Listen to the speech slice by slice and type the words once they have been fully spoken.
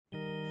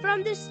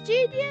From the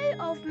studio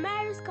of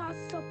Mary's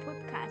Castle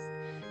Podcast,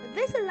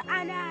 this is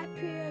Anna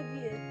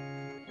Preview.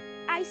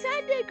 I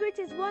send the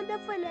greatest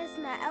wonderful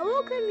listener. I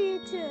welcome you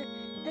to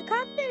the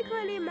Catholic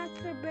Holy Mass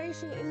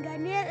celebration in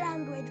Ghanaian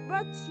language,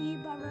 brought to you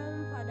by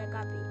Reverend Father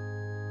Gabi.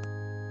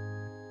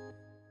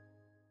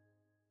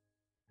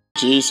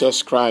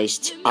 Jesus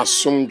Christ,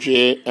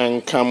 asumdwe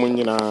enka mu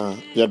nyina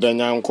yɛda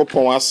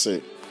Nyankopɔn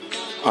ase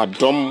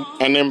adom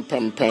ene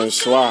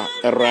mpempenso a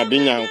Awurade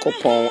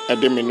Nyankopɔn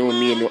ede me ne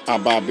omienu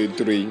aba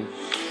abedure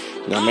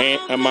nyame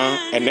ema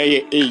ene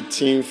ye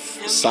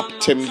 18th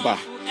September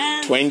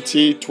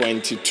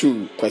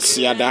 2022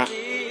 kwasiada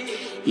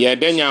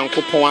yɛda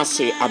Nyankopɔn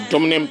ase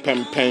adom ne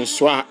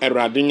mpempenso a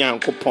Awurade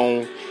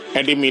Nyankopɔn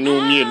ede me ne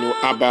omienu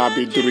aba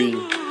abedure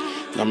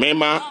nyame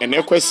ema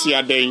ene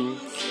kwasiada yi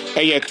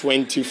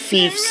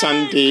 25th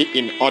Sunday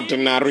in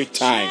ordinary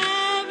time.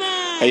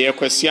 Eye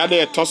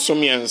kwasiade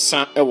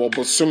etosomiensa ewo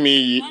bosumi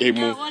yi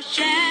emu.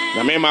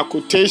 Na mema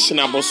quotation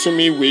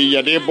abosumi we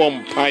yede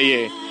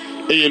bompaye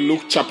eye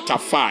Luke chapter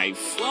 5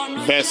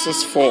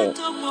 verses 4.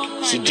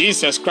 Si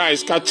Jesus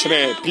Christ ka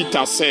kire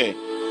Peter say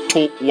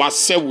to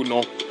wasewu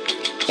no.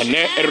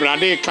 Ene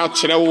Awurade ka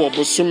kire wo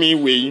bosumi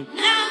we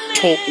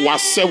to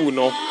wasewu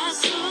no.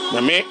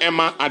 Na me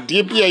ema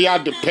ade bia ya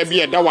de pa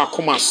bia da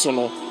wakoma so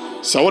no.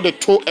 So the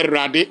to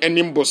Awurade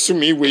enim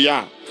bosumi we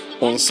ya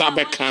on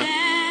sabeka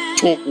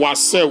to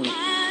wasew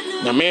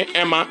na me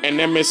ema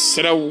eneme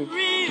srew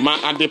ma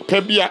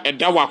adepa bia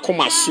eda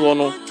wakoma so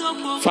no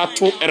fa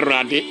to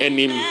Awurade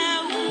enim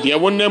de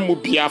wonam mu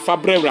bia fa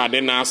bre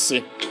Awurade na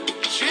ase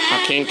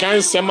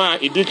akenkan sema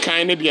edi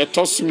kan ne de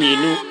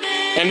tosumienu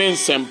ene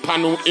nsempa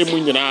no emu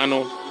nyina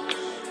no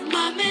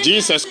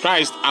Jesus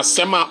Christ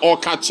asema o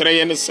ka kire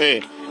ye ne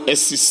se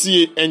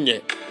esisie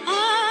enye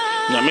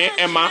nyame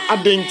ema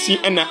adenti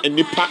ena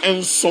enipa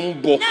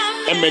ensombo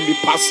ema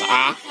nipa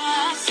saa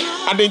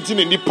adenti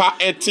ne nipa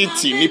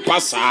etiti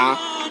nipa saa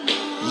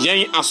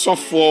yen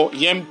asofo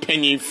yen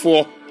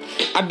panyinfo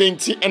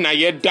adenti ena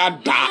ye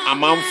dada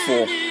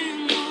amanfo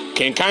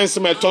kenkan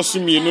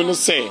semetosumienu no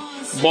se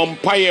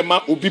bompaye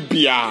ma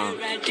obibia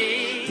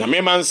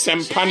nyame man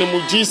sempa ne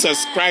mu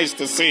Jesus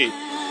Christ say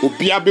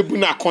obia bebu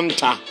na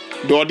konta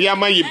de ode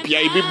ama ye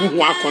bia bebu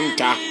ho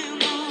akonta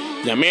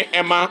nyame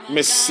ema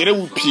mesere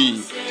wupi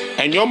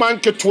enyoma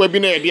nketo bi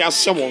na yede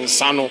ahye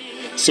wonsa no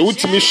se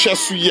wutimi hwe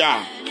so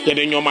ya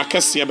yede nyoma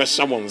kese be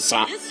hye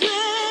wonsa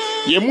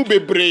yemu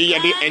bebre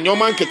yede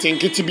enyoma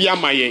nketenkete bi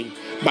amayen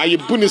ba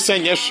yebu ne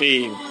senye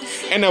hwe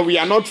and we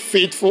are not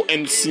faithful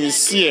and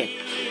sincere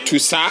to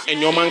sa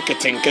enyoma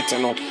nketenkete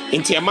no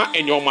enti ema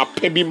enyoma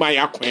pa bi ma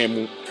yakwan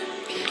mu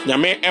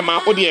nyame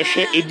ema ode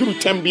ehwe eduru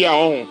tambia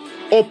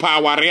o pa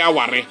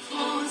aware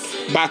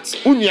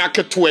but unya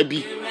keto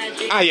bi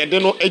ayede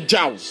no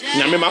ejaw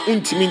nyame ma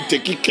untimi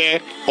nteki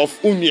care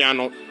of unia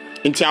no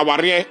nti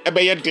aware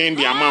ebeye den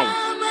de amaw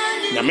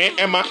nyame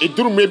ema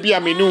edurume bi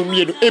amene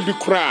umienu ebi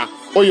kura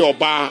oye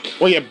oba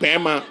oye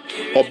bema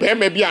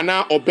obema bi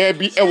ana oba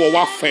bi ewo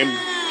wafem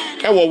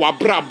ewo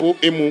wabrabo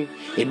emu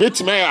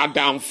ebetima ya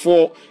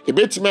adamfo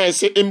ebetima ya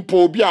se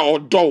empo bi a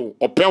odo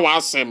opewa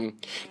asem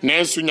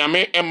nanso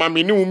nyame ema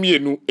mene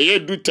umienu eye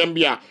du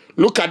tambia.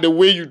 Look at the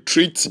way you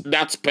treat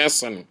that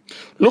person.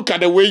 Look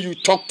at the way you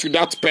talk to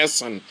that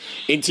person.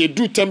 Enti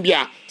do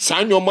tambia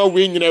sanyoma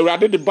we nyina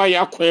Awurade de ba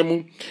ya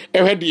kwanu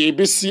ehwe de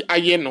ebesi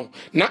aye no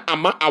na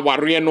ama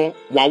aware no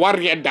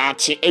waware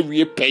daache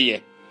ewie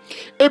peye.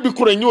 Ebi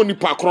kura nyi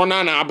onipa kro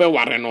na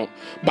abeware no,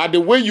 but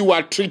the way you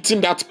are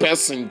treating that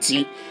person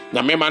ti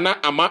na mema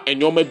na ama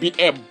enyoma bi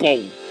ebo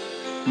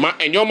ma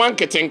enyoma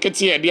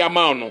nketenkete ye de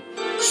ama no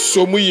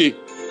somuye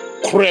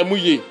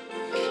kramuye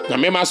na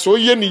mema so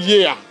ye ni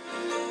ye a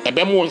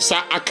ebemu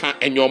nsa aka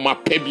enyoma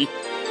pebi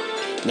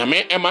na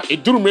me ema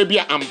edurume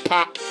bia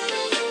ampa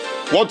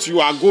what you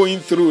are going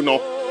through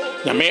no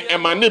na me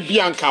ema ne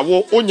bia nka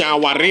wo onya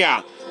aware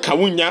a ka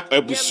wonya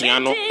abusua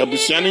no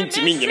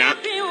ntimi nyina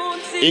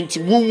enti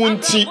wuwu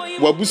nti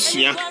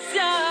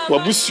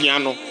wabusua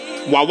no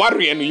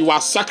waware no you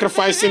are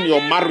sacrificing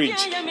your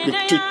marriage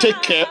to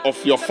take care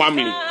of your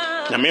family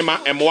na me ma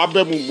ema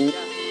wabamumu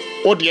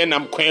ode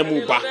nam kwan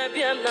mu ba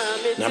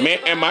na me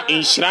ema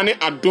inhyirane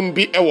adom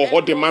bi ewo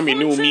hode ma me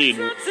ne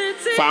omienu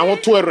fa ho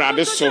to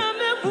Awurade so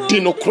di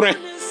no kore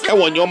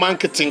ewo nyoma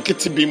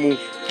nketenkete bi mu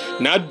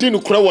na di no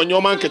kore wo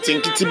nyoma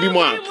nketenkete bi mu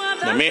a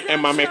na me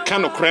ema me ka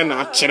no kore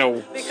na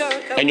akyerewo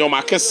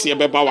enyoma kese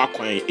beba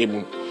wakwan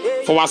emu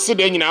for wase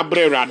de nyina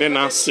abre Awurade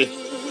na ase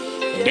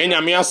de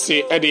nyame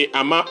ase e de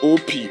ama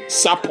opi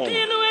sapon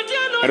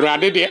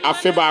Awurade de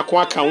afeba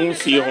akwa ka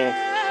wonfie ho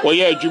wo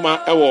ye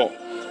adwuma ewo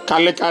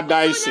Catholic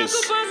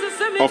Diocese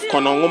of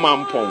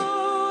Konongumampong.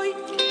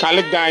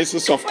 Catholic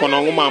Diocese of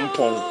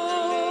Konongumampong.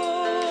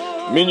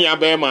 Mini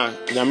abema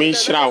nyame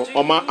nhyiraw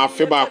oma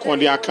afeba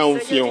akonde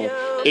account fie ho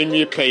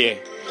enwi peye.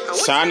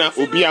 Sana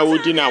obi a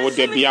wodi na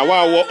wode bia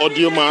wa wo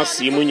audio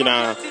mass mu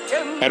nyina.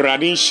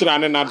 Awurade nhyira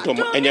ne nadom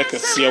enye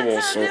kese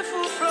wo so.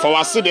 Fa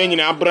wase de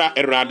nyina abra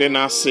Awurade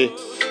na ase.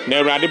 Na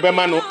Awurade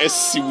bema no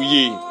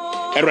asiwuye.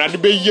 Awurade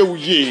be ye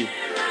wuye.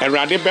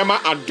 Awurade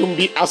bema adom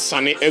bi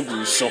asane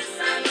agu so.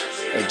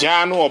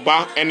 Agya no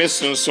Oba ene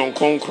sonson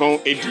kronkron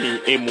edin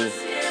emu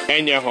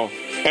enye ho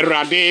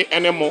Awurade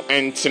ene mo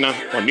entena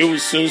oni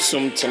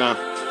usunsum tena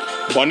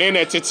bone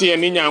na tete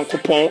ene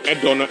Nyankopɔn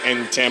edo no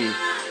entem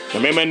na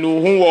mema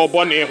nu hu wo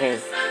bone ho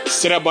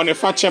sere bone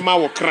fa chema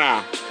wo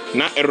kra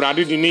na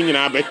Awurade di ni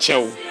nyina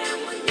bechew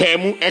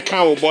pemu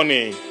eka wo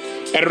bone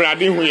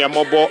Awurade hu ye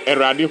mobo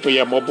Awurade hu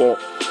ye mobo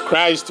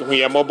Christ hu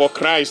ye mobo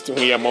Christ hu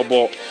ye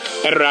mobo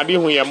Awurade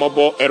hu ye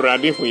mobo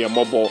Awurade hu ye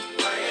mobo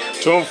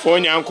Tumfo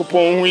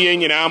Nyankopɔn hu ye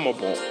nyina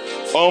mobo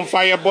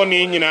onfa ye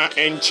bone nyina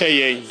enche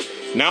ye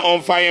na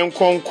onfa ye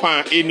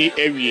nkonkwa eni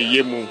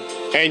awieye mu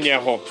enye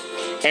ho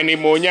eni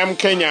monyam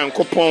ka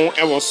Nyankopɔn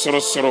ewo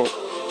sorosoro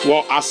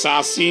wo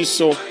asasi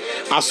so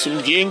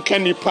asumdie nka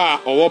nipa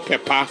owo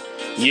pepa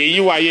yeyi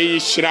wa yeyi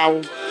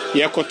hyiraw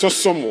ye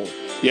kotosomo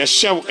ye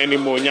hyew eni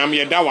monyam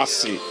ye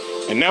dawase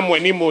enam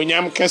wani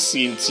monyam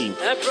kasi nti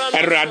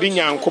Awurade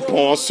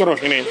Nyankopɔn soro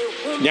hene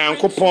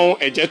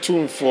Nyankopɔn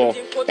ejetumfo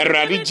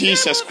Awurade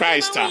Jesus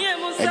Christ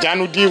agya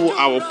no di wo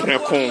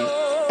awoprekon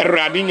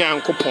Awurade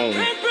Nyankopɔn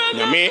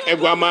nyame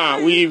egwama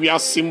wi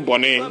wiase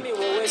mbone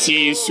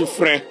ti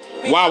sufre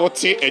wa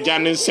wote agya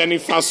ne nsani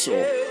faso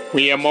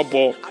huye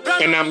mobo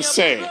enam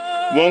se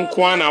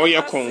wonko na wo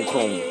ye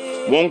konkron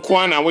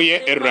wonko na wo ye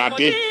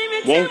Awurade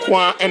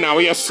wonko na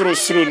wo ye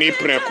sorosoro ni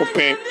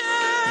prekope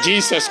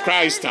Jesus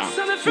Christ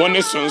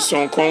wone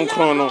sonson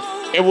konkron no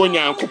ewo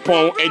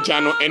Nyankopɔn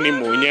agya no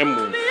enimo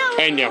nyam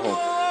enye ho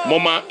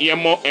moma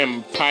yemo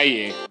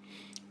empaye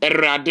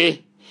Awurade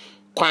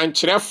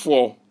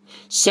kwankyerefo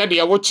sede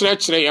ya wo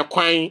kyerɛkyerɛ ye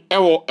kwan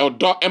ewo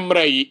odo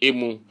emra yi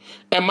emu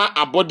ema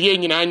abode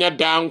nyina anya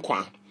da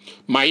nkwa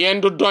ma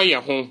yendo do ye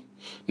ho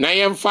na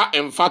yemfa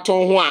emfato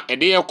ho a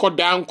ede ye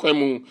koda nkwa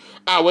mu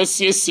a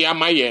wasiesie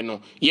amaye no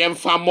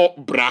yemfa mo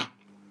bra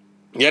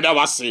yeda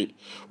wase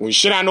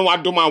unhira no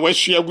wadom a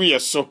wahua gu ye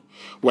so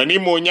wani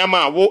mo nyama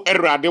a wo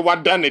Awurade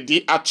wada ne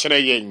di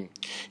akyerɛ yen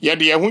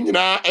yede ye ho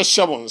nyina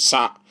ehye wo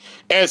nsa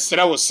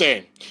esra wo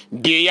se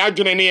de ya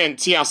dwene ne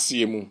yente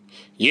ase mu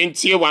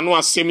yentie wano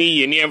asemi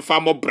ye ne emfa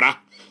mo bra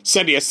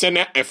se de se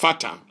na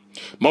efata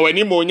ma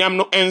wani mo nyam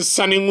no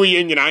ensane ngu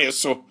ye nyina ye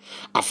so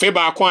afe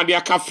ba ko ade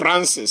aka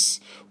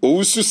Francis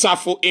owusu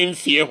safo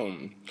emfie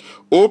hom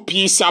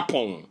opi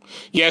sapon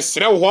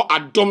yesre wo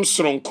adom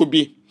soronko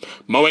bi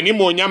ma wani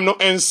mo nyam no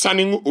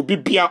ensane ngu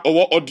obibia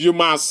owo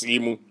odiuma ase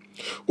mu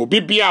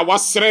obibia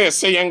wasre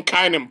se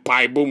yenkan ne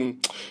mpaebo mu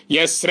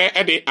yesre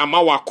ede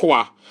ama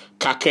wakoa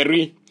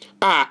kakari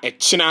a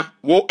echina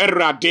wo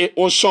Awurade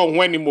wo so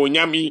hwani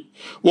monyami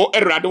wo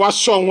Awurade wa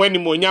so hwani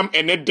monyam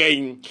ene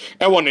dan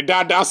ewo ne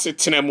dada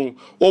setena mu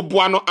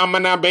oboa no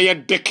amana beye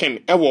deken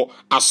ewo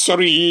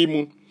asori yi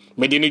mu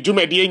mede ne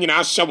dwumade nyina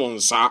ahye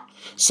wonsa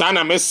sa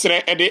na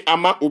mesre ede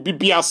ama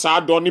obibia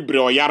sa do ne bre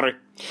oyare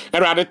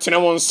Awurade tene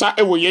wonsa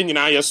ewo ye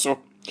nyina yeso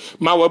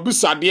ma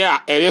wabusade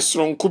a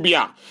eyesronko bi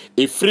a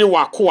efri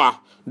wakoa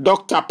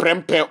Dr.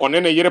 Prempe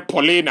onene yere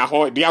Paulina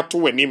ho de ato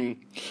wanim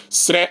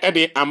sre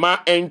ede ama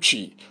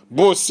entwi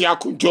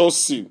Bosiaku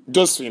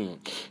Josephine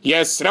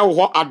yes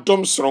rewo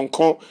adom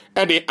soronko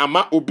ede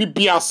ama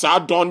obibia sa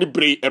don ne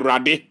bre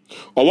Awurade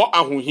owo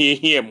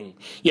ahohiehie mu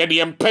ye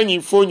de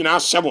mpanyimfo nyina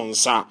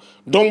hyebonsa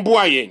dombo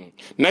ayen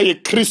na ye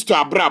Kristo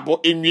abrabo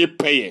enwie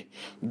peye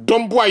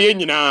dombo ayen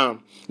nyina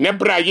ne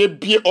bra ye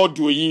bie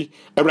odo yi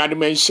Awurade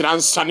manhyira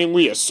nsane nwu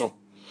yeso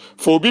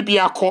fo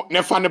obibia ko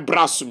ne fa ne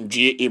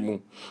brasumdue emu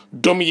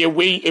dom ye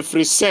wei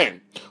efrisen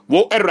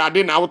wo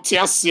Awurade na wote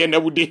ase na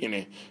wudi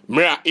hene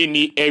mra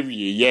eni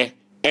awie ye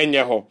enye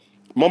ho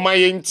moma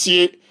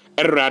yentie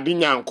Awurade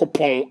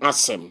Nyankopɔn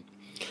asem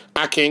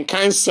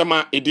akenkan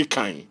sema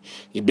edikan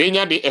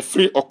ibenya de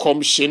efri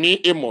okomhyeni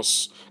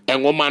Amos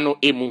enwoma no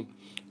emu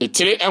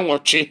etire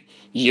enwotwe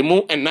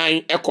yemu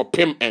enan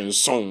ekopem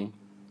enson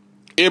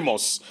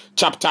Amos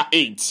chapter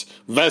 8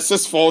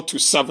 verses 4 to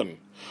 7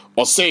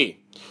 or say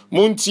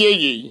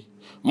muntie ye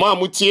ma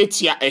mutie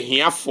tia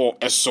ehiafo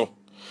eso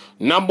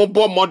na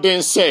mobo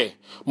modern se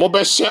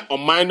mobehye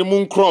oman no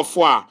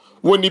munkrofo a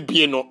woni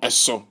bie no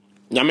eso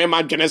nyame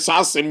ma dwene sa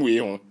asem we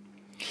ho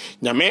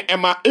nyame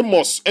ema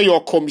Amos eyo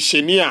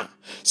komhyeni a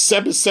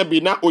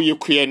sebi na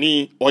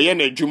oyekuani oye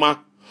na adwuma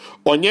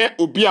onye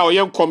obi a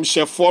oye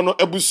komhyefo no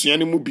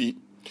abusuane mu bi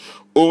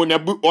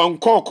onabu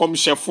onko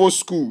komhyefo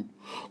school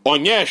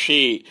onye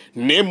hwe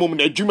na emum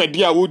na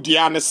adwumadi a wodi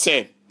a ne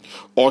se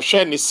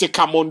ohwe ne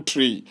sika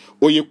montre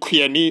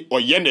oyekuani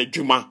oye na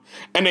adwuma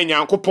ene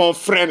Nyankopɔn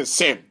friend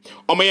se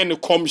omaye ne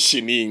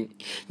komhyeni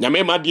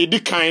nyame ma de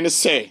dikan ne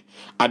se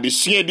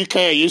adesua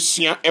dikan a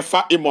yesua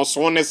efa Amos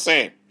won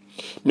se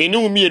meni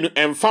umienu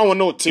emfa won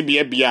no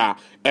tebia bia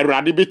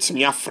Awurade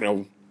betimi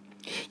afrew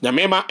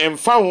nyame ma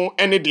emfa won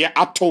ene de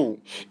ato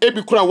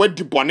ebi kura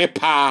wadi bone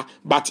pa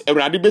but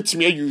Awurade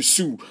betimi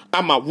ayusu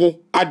ama wo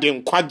ade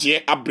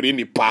nkwaje abre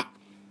nipa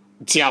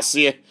ti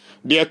ase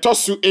de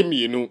etosu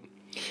emienu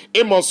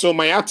Amos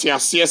mayate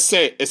ase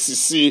se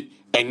esisi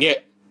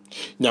enye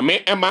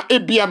nyame ema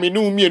ebia meni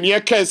umienu ye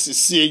ka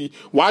esisi yi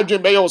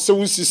wadwen be ye se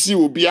wusisi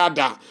obi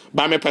ada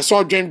ba me pese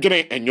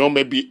odwendwene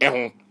enyoma bi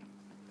eho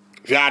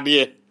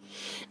hwade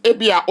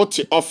ebia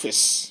oti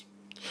office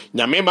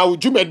nyame ma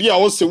wudwumadi a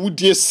wo se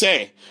wudie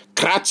se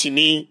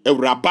krachini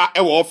ewraba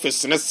ewo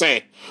office ne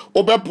se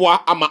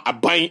obeboa ama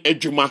aban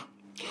adwuma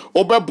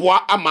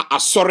obeboa ama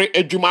asore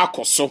adwuma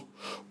akoso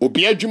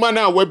obi adwuma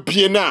na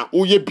wabie na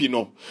woye bi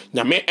no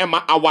nyame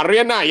ema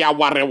aware na ya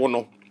ware wo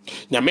no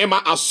nyame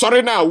ma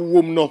asore na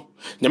wom no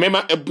nyame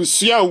ma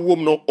abusua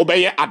wom no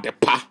obeye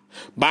adepa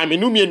ba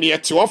menumie ne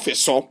yete office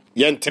so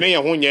yentene ye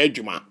ho nya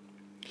adwuma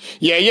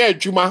ye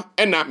adwuma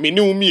ena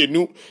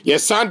menumie ye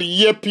sound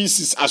year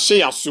pieces ahye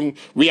yasum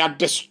we are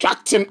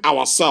distracting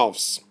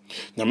ourselves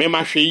nyame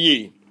ma hwe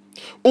ye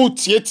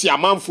otieti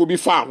amanfo bi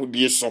fa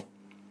ahodie so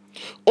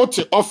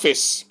ote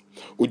office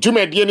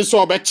udwumadie ni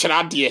so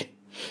obekira de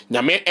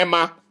nyame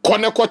ema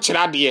koneko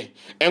kira de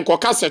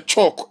enkoka se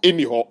chalk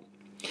eni ho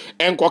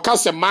enkoka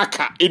se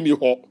marker eni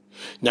ho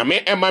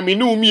nyame ema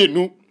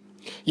menumie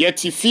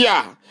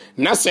yetifia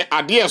na se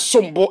ade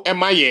sombo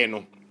ema ye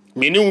no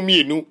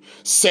menumie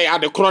se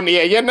ade kro ne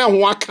ye na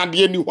ho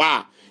akade ni ho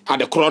a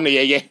ade kro ne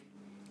ye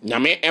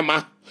nyame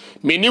ema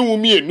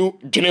menumie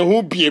dwene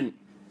ho biem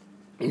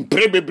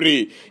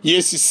mprebebre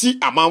yesisi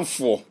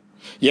amanfo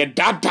ye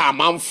dada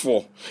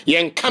amanfo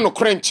ye nka no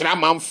kra nkyira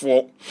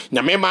amanfo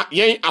nyamema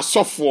yen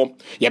asofo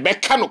ye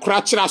beka no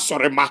kra kyira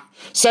sorema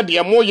se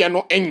de mo ye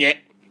no enye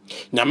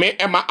nyame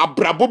ema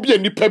abrabo bia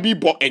nipa bi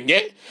bo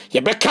enye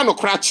ye beka no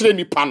kra kyira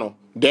nipa no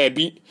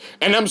dabi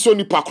enam so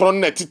nipa kro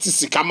na titi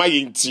sika ma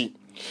yenti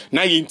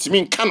na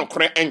yentimi nka no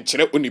kra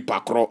enkyire onipa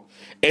kro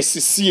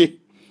esisie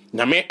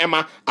nyame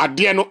ema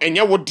ade no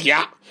enye wo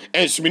dia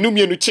ensuminu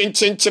mienu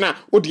chenchena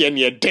odi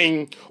ene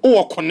eden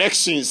wo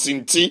connections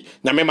nti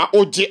nyame ma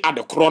oje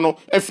adekro no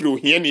afiri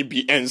ohia ne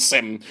bi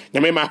ensem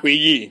nyame ma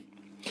hweyi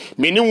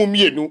meni wo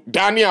mienu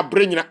dani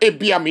abranyina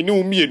ebia meni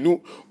wo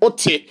mienu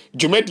ote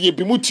dwumade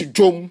bi muti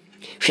dwom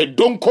hwe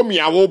donkom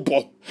ya wo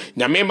bo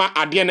nyame ma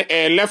ade no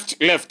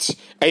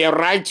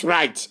left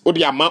right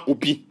odi ama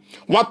obi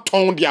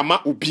waton di ama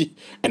obi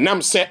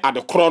enam se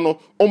adekro no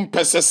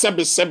ompese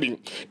sebe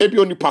ebi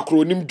onipa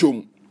kro nim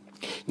dwom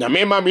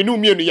nyame ma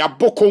menumie ya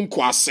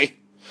bokonko ase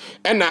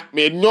ena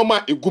me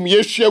nyoma egum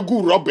yehua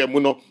gu rubber mu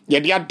no ye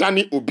de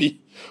adane obi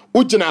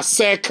ugina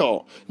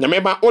circle nyame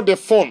ma ode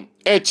form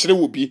kire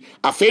obi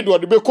afedo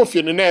ode be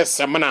kofie no na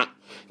esemna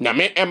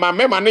nyame ema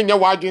mema ne nya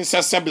wadwen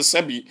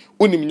sebe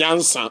unim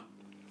nyansa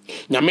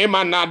nyame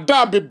ma na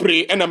da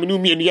bebre ena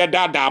menumie ya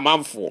da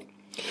amanfo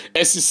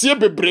esisie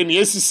bebre ne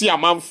esisi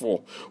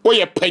amanfo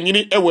oye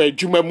panyini ewa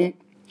adwuma mu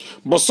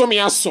bosom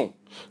yaso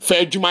fa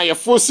adwuma ye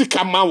fo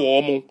sika ma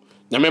wo mu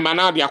nyame ma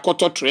na de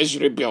akoto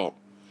treasury bill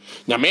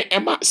nyame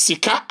ema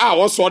sika a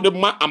wo so de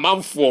ma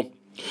amanfo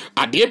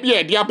ade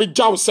bia de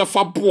abejaw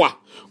sefa boa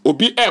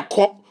obi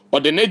ekọ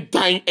ode ne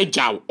dan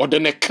ejaw ode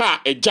ne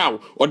car ejaw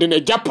ode ne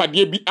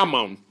japade bi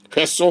amam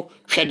hweso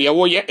hwede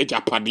wo ye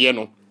ejapade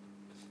no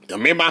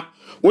nyame ma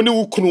woni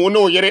wukunu woni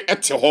oyere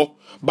ete ho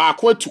ba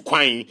ko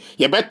atukwan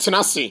ye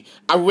betena se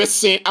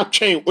awese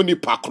atwen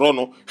onipa kro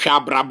no hwe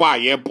abrabo a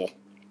yebo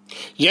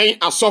yen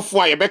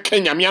asofo a ye beka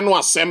nyame no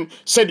asem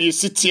se de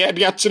sitie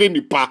de akire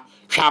nipa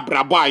hwe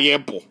abrabo a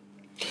yebo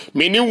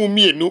meni wo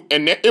mienu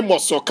ene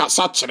emoso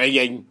kasa kire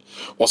yen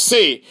o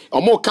se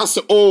omo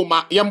kase o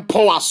ma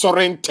yempon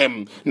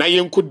asorentem na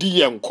yenkodi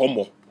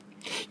yenkomo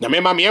nyame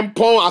ma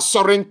yempon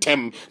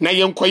asorentem na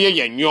yenkoye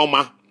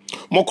yennyoma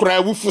mokra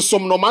awufu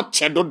som no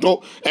mache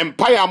dodo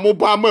empire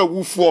moba ma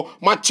awufo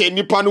mache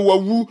nipa no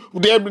wawu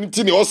de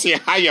nti ne o se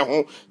haye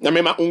ho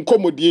nyame ma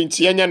onkomodie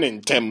nti yenya ne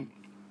ntem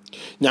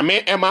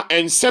nyame ema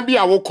ensebi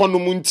a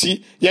wokonom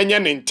nti yenya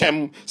ne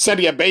ntem se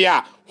de be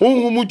ya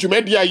honhum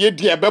dwumadi a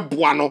yedi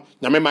ebeboa no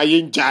nyame ma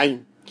yenjan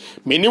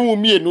meni wo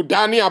mienu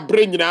dane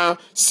abre nyina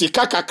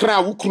sika kakra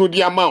a wukunu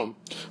di ama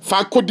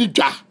fa kodi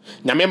dwa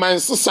nyame ma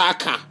nsesa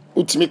aka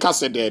utimi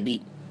kase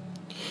dabi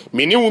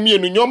meni wo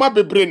mienu nyoma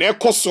bebre na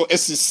ekoso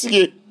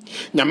esisie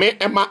nyame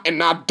ema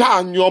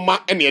enada nyoma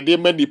ene ede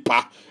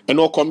manipa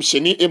ene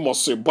okomhyeni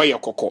emoso boye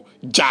kokko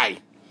jai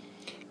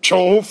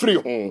chon free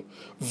ho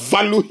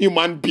value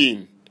human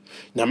being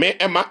nyame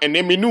ema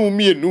ene meni wo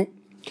mienu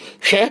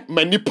hwe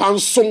manipa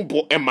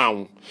nsombo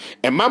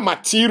ema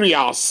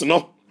materials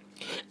no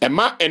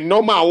ema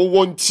enoma wo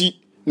wonti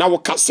na wo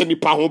kase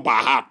nipa ho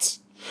ba heart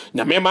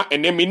nyame ema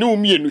ene meni wo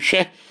mienu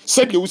hwe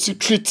se de wo si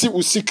treat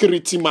wo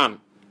security man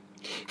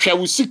hwe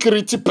wo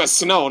security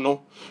personnel no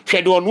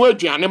hwe de ono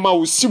aduane ma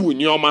wo si wo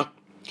nyoma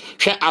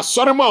hwe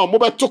asore ma mo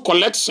beto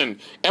collection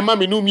ema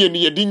menu mie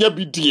ni yedinya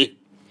bidie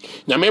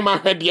nyame ma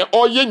hwe de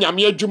oye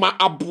nyame adwuma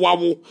aboa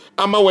wo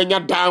ama wanya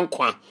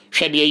dankwa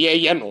hwe de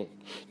ye no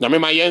nyame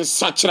ma yen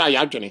sachira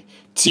ya adwene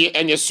tie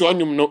enye so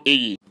onwum no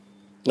eyi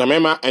nyame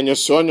ma enye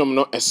so onwum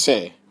no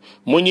ese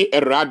monyi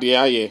erade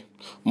aye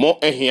mo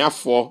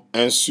ehiafo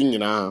ensu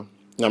nyina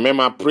nyame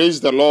ma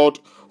praise the Lord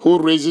who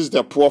raises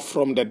the poor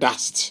from the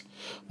dust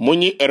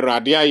monyi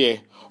erade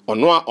aye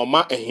ono a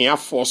oma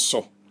ehiafo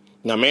so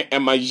nyame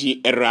ema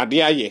yi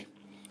erade aye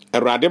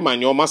erade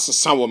manyoma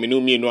sesa wo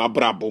menu mienu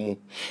abrabo mu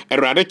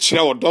erade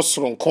kire wo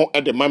dosoronko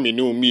ede ma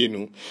menu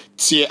mienu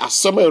tie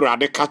asem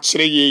erade ka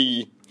kire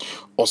yeyi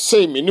o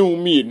sei menu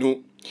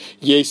mienu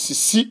ye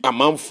sisi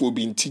amanfo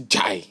bi nti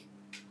jai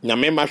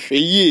nyame ma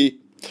hweye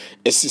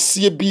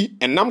esisie bi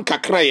enam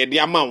kakra ye de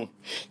ama wo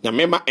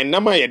nyame ma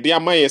enam a ye de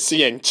ama ye se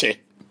ye nche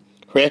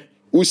hwe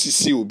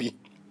usisi obi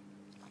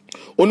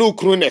onu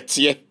ukru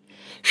nete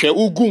hwe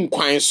ugu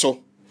nkwan so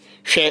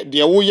hwe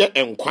de wo ye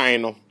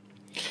enkwan no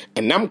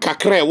enam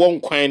kakra e wo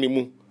nkwan ni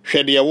mu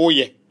hwe de wo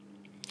ye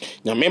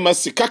nyame ma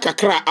sika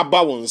kakra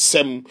aba wo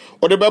nsem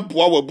wo de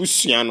beboa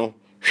wabusua no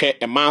hwe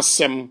ema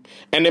asem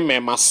ene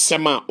mema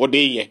asem a wo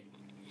de ye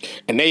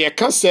ene ye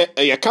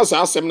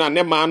kasa asem na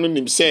ne ma no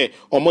nim se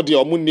omode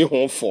omunni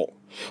honfo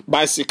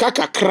ba sika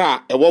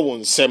kakra e wo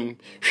nsem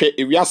hwe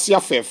ewiase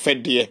afefe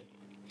de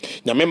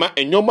nyame ma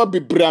enyoma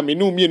bebra me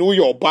no mie no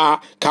yo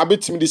ba ka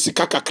betimi de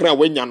sika kakra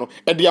wanya no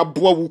e de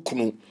aboa wo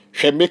kunu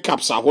hwe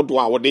makeups ahodo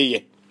a wo de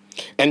ye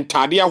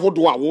entade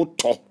ahodo a wo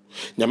to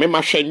nyame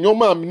ma hwe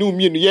nyoma me no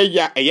mie no ye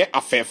ya eye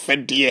afefe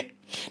de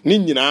ni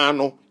nyina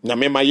no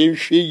nyame ma ye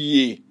hwe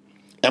yie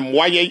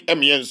emwa ye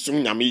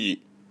emiensum nyame yi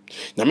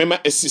nyame ma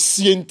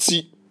esisie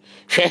nti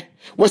hwe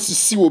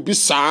wasisi obi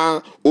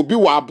saa obi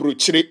wa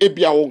abrochire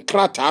ebia won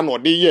krata na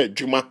ode ye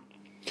adwuma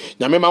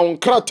nyame ma won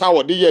krata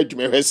ode ye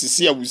adwuma hwe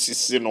sisi a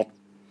wusisi no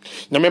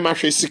nyame ma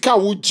hwe sika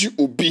woji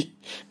obi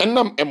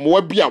enam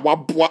emwa bia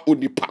waboa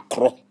onipa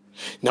kro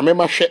nyame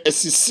ma hwe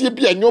esisie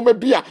bia nyoma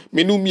bia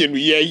menu mienu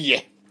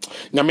ye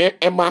nyame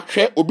ema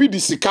hwe obi di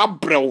sika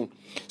brew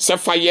se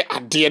fa ye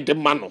ade de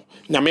ma no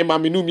nyame ma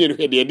menu mienu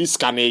hwe de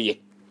sika na ye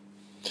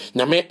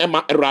nyame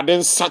ema erade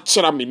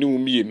nsachira menu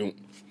mienu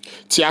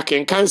ti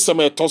akenkan sem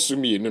etosu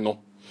mienu no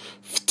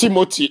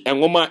Timothy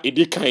enwoma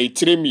edikan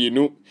etire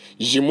mienu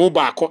yimu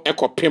baako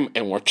ekopem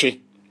enwotwe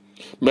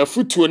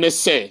mafutuo ne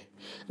se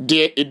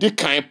de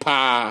edikan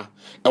pa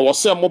ewo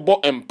se mobo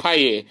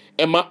empire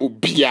ema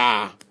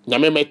obia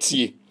nyame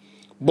matie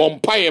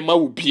bompaye ma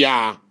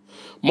obia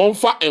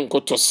monfa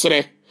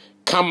enkotosre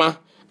kama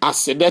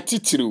aseda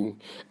titiriu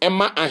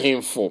ema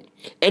ahemfo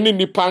ene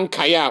nipa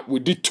nkaya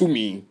wodi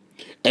tumi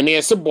ene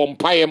yese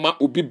bompaye ma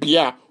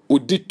obibia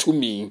odi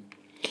tumi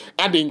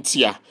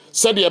adentia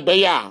sede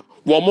ebeya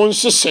wo mon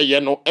hyehyeye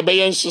no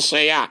ebeye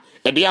nhyehyeye a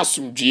ede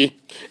asomdue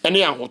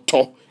ene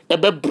ahoto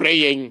ebe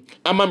breyen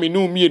ama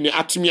menu mie ni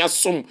atumi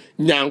asom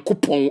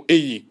nyankopon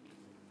eyi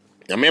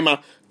nyamema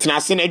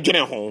tenase na dwene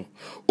ho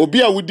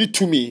obi a wodi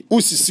tumi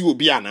usisi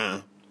obi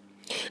ana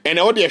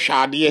ene wo de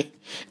hwade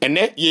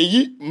ene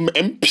yeyi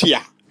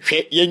mpia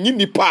hwe yenyi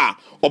nipa a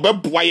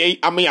obeboa ye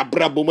ama ya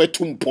brabo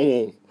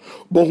matumpon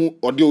bohu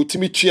ode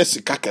otimi tue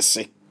sika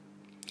kese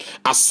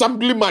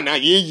assemblyman a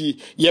yeyi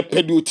ye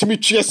pede otimi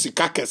tue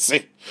sika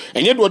kese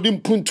enye de ode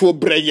mpuntu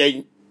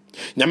obreye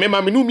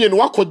nyamema menu mie no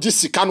wakogi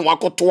sika no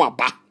wakoto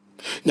aba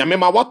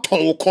nyamema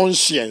waton wo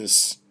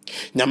conscience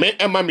nyame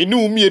ema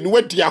menu mie no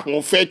wadi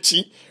ahofa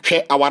chi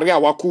hwe aware a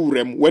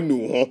wakuwrem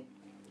wanu ho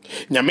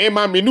nyame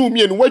ema menu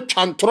mie no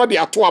watwa ntoro de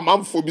ato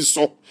amanfo bi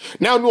so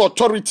na no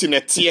authority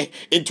nete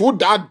enti wo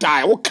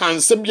da wo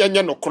kansem bia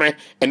nye nokore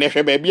ene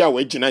hwe ba bia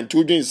wagina nti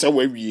wodwen se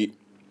wawie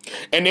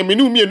ene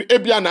menu mie no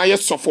ebia na aye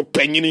sofo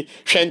panyini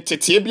hwe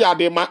ntete bia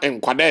de ma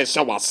enkwada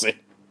ehye wase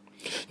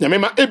nyame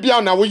ma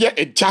ebia na wo ye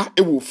eja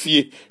ewo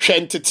fie hwe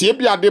ntete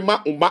bia de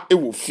ma uma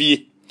ewo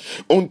fie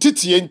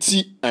ontiti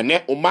enti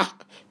ene uma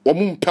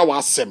womumpa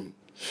wasem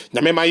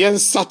nyame ma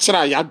yensa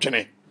kira ya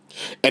dwene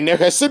ene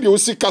hwese bi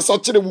osika sa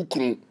kire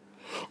wukunu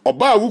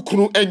oba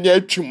wukunu enya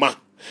atwuma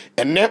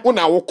ene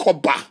una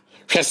wokoba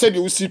hwese bi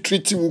osi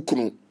treat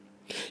wukunu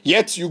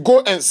yet you go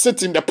and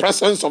sit in the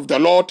presence of the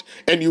Lord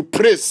and you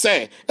pray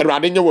say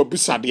erade nya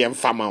wabusade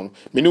emfama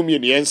menu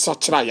mi yensa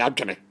kira ya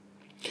dwene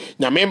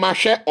nyame ma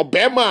hwe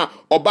obema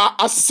oba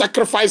a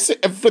sacrifice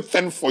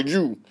everything for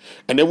you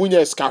ene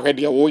wunya ska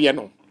hwede wo ye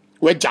no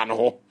wagya no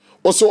ho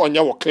also onye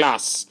wo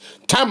class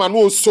time anu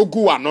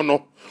osogu ano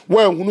no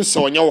wa hunu se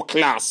onye wo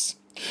class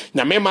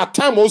nyame ma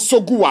time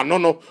osogu ano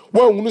no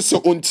wa hunu se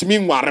ontimi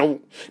nware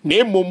na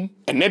emom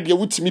ene de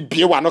wutimi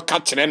bie wa no ka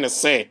kire ne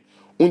se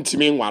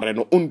ontimi nware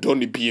no ondo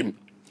ne biem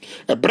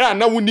ebra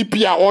na wuni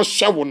bia o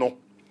hwe wo no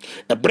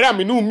ebra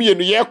me no mie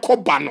no ye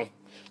koba no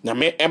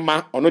nyame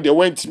ema ono de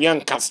wantimi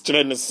ankas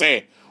kire ne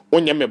se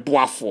onye me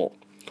boafo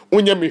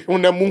onye me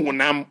hunamu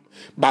hunam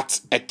but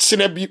a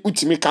chine bi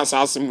utimi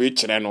kasa asem we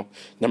kire no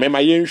nyame ma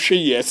yenhwe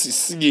ye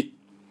asisie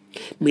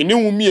meni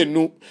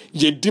wumienu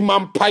ye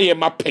dimampa ye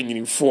ma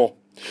panyinfo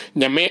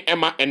nyame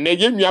ema ene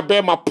ye nua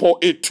be ma po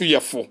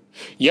etuyefo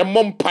ye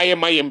mompa ye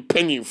ma ye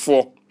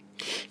panyinfo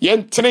ye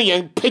ntre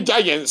ye pagya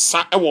ye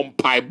nsa e wo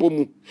mpaebo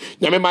mu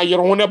nyame ma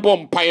yere ho ne bo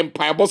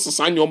mpaebo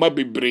sesa nyoma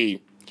bebre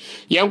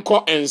ye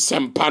nko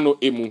ensempa no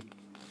emu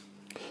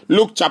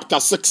Luke chapter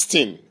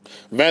 16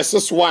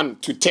 verses 1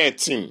 to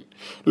 13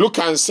 Look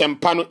and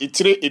sempano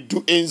itire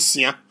edu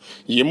ensia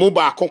yemu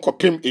ba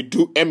akokopem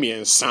edu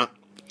emiensa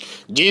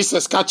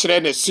Jesus ka kire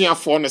ne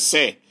suafo ne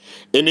se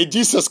ene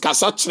Jesus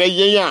kasa kire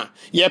yen a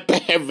ye pe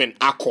heaven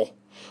akọ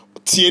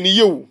tie ni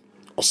yewu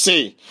o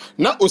se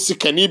na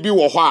osikani bi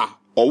wo ho a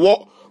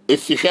owo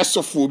efihwe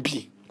sofo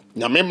bi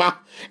na mema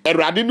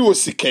erade ne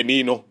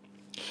osikani no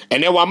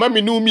ene wa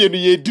mama no mienu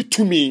ye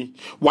ditumi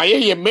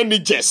waye ye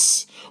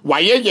managers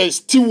waye ye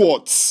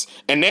stewards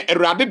ene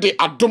erade de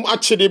adom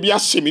achede bi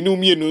ahyemi no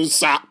mienu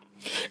nsa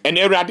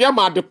ene awurade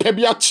ama de pa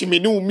bi achime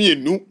ne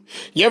umienu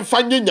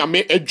yemfa nye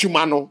nyame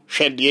adwuma no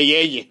hwede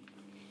yeye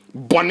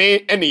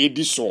bone ene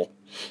yedi so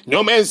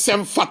nyoma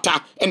ensem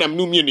fata enam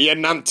ne umienu ye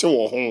nante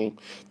wo ho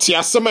ti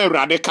asem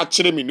awurade ka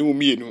kire me ne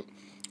umienu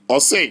o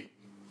say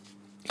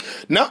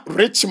na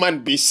rich man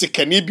bi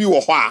sikani bi wo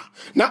ho a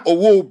na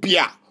owo bi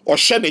a o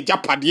hye ne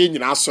japade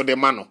nyina so de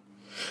ma no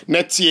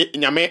na tie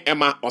nyame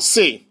ema o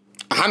say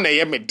aha na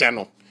ye me de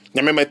no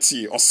nyame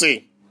mati o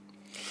say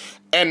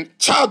and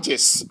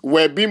charges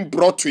were being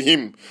brought to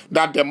him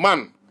that the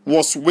man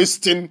was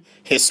wasting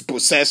his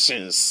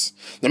possessions.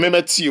 Nyame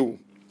mati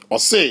o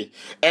say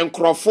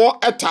enkrofo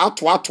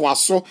etaatoatoa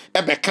so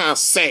ebeka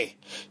say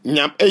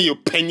nyam eyo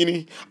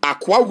panyini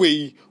akwa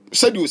wei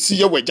said you see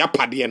ye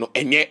wajapade no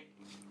enye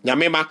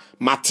nyame ma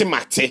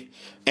mate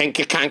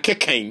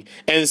enkekan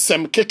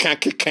ensem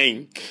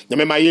kekan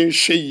nyame ma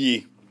yenhwe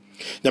yie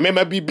nyame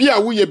ma bibia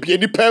wo ye bie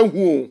nipa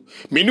hu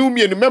menu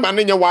mienu mema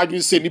ne nya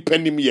wadwen se nipa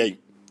nim ye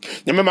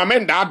nyame ma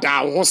menda da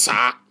ho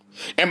saa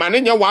e ma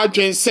ne nya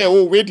wadwen se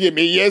o we die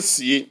me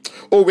yesie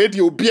o we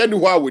die obi ani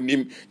ho a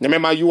wonim nyame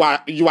ma you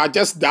are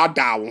just da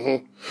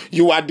ho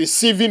you are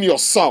deceiving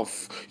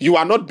yourself. You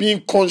are not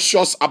being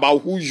conscious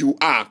about who you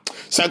are.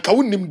 Sanka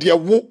wonim de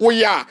wo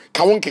ya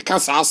ka won keka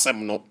sa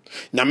asem no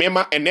nyame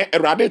ma ene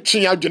erade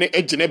twen adwene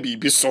agine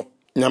bibi so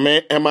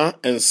nyame ema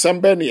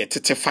ensembe ne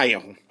yetete fire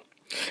ho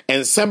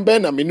ensembe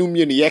na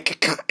menumie ne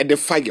yekeka ede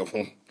fire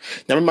ho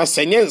nyame ma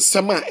senye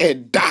ensem a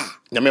eda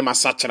nyame ma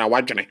sachera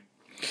wadwene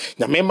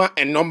nyame ma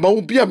enomba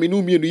obi a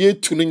menumie no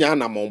yetu no nya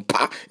na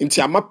mompa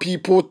nti ama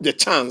people the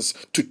chance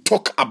to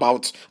talk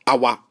about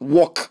our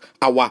work,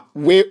 our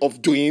way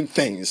of doing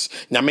things.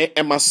 Nyame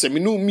ema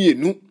semenumie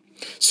nu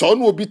so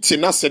no obi ti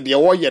na se de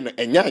wo ye no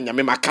enya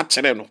nyame ma ka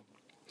kere no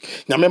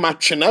nyame ma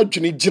twena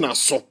adwene gina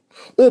so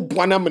o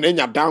boana me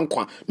nya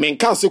dankwa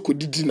menka se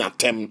kodidi na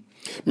tem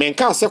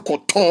menka se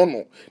koton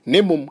no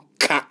nemum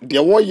ka de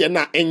wo ye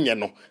na enye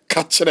no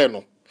ka kere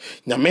no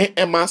nyame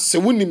ema se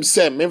wonim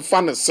se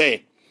memfa ne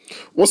se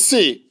wo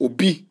say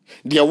obi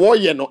de wo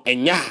ye no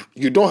enya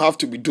you don't have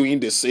to be doing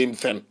the same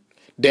thing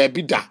there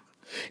be da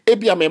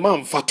ebia mema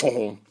mfa to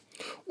ho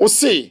wo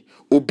say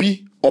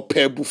obi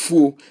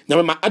opebufu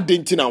nyame ma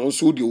adenti na won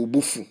so de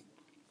obufu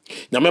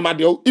nyame ma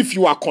de if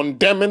you are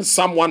condemning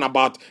someone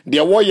about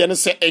their warrior and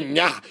say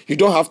enya you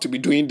don't have to be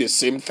doing the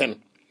same thing.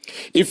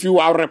 If you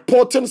are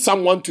reporting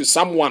someone to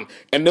someone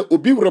and the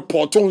obi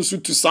report on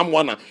to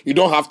someone you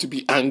don't have to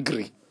be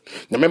angry.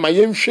 Nyame ma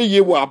yenhwe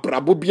ye wo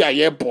abrabo bi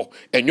ayebo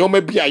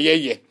enyoma bi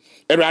ayeye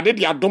erade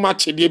de adoma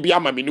chede bi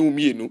ama me ne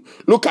umienu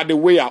look at the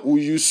way I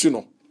use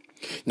no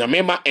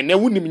nyame ma ene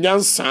wonim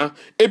nyansa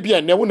ebia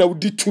ene wo na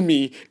wudi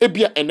tumi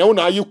ebia ene wo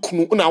na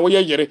ayekunu na wo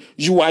yere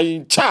you are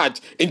in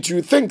charge and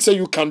you think say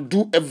you can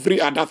do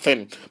every other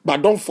thing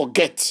but don't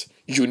forget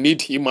you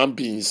need human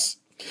beings.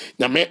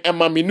 Nyame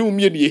ema me ne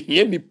umienu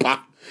ye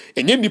nipa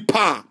enye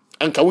nipa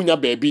anka wonya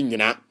baabi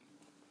nyina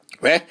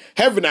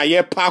heaven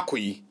aye parko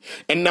yi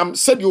enam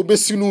said you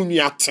obesi no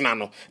nua atena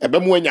no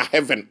ebemu anya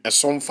heaven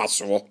eso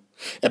mfaso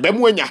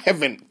ebemu anya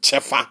heaven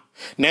chefa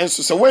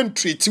nanso se wan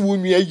treat wo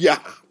nua ya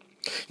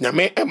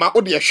nyame ema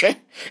ode hwe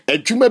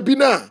adwuma bi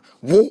na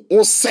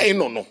wo sei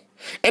no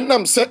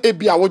enam se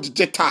ebia wo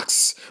gege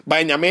tax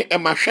by nyame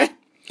ema hwe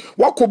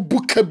wako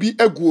buka bi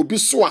agu obi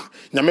so a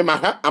nyame ma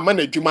ha ama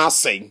na adwuma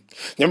asai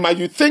nyame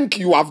you think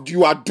you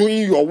are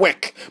doing your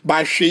work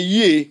by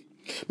hweye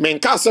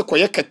menka se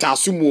koye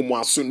ketasu muomu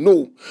aso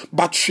no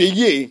but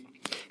hweye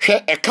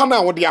hwe eka na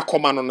wo de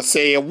akoma no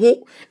se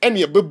wo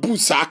ene ebebu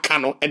sa aka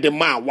no ede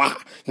ma wa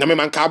nyame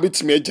manka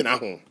betime agina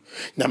ho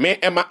nyame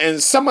ema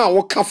ensem a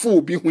wo kafa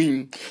obi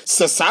huin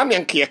se sa ne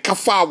nka ye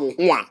kafa wo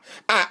ho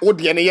a wo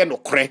de ne ye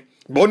nokre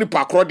boni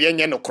pakro de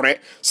nye nokre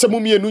se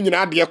mumienu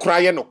nyina de kra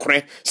ye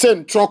nokre se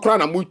ntro kra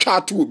na mu twa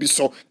atu obi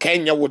so ka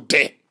enye wo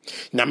de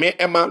nyame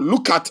ema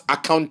look at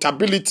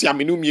accountability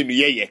amenu mienu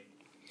yeye.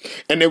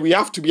 And then we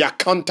have to be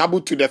accountable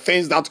to the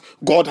things that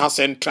God has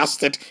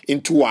entrusted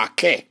into our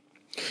care.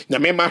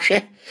 Nyame ma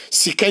hwe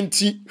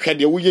sikenti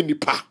hwede wo ye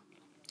nipa.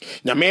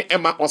 Nyame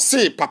ema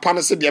ose papa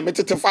no se de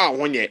metete fa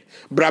ahonye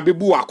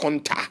brabebu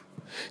akonta.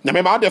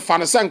 Nyame ma de fa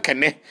no se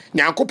nkene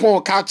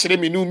nyankopon ka kire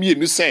me no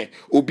mienu se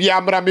obi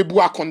amra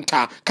mebu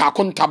akonta ka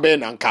akonta be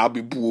na nka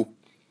bebuo.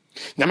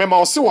 Nyame ma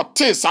ose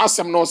wote sa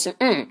asem no se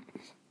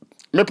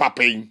me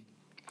papa yi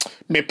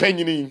me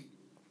panyini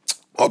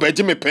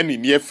obeje me pani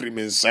ni afri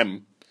me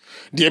nsam.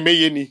 De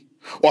meyeni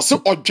ose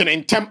odwene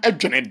ntem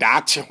adwene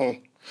daache ho.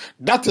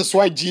 That is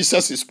why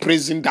Jesus is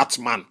praising that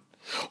man.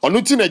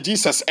 Onuti na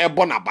Jesus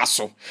ebo na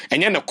baso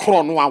enye ne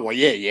kro no a wo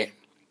yeye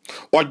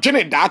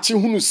odwene daache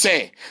hunu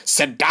se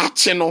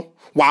daache no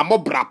wa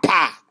mobra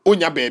pa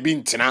onya baabi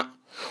ntina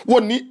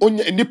woni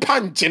onya nipa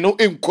nje no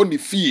enko ne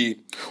fie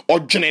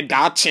odwene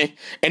daache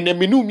ene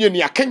menu mie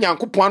ni akanya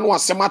nkopon ano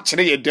asem a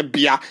kire ye de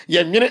bia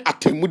ye nwene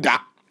atemuda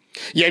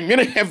ye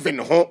nwene heaven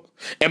ho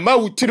ema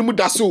wutirimu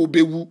da so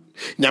obewu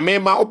nyame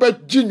ma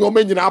obegyi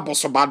nyoma nyina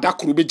aboso bada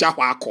kuru beja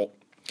hwa akọ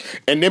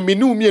ene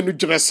menu mienu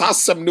dwene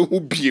sasem ne ho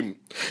biem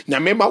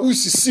nyame ma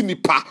usisi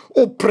nipa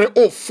opre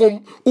ofom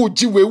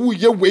ojiwe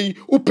uye wei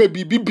ope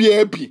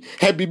bibibia bi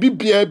he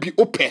bibibia bi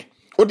ope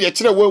odi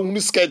ekire wa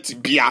hunu skirt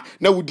bia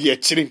na wodi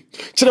ekire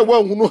kire wa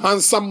hunu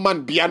handsome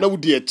man bia na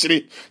wodi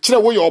ekire kire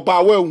wo ye oba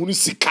wa hunu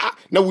sika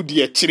na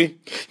wodi ekire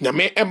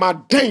nyame ema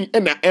den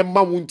na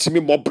ema wuntimi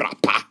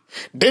mobrapa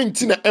den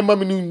ti na ema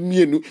menu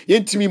mienu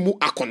yentimi mu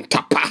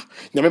akontapa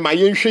nyame ma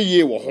yenhwe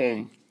ye wo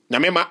ho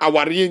nyame ma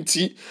aware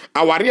nti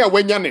aware a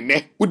wanya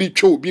nene wodi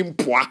twa obi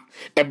mpoa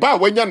eba a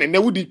wanya nene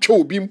wodi twa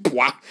obi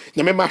mpoa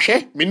nyame ma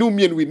hwe menu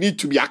mienu we need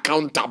to be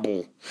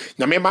accountable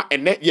nyame ma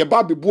ene ye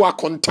ba bebu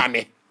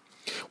akontane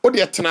odi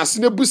etenase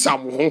ne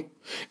busam ho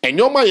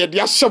enyoma ye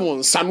de ahye won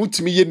nsa no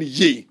timi ye ne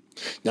ye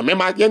nyame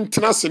ma ye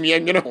ntenase ne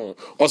yenwene ho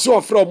oso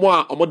ofre omo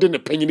a omode ne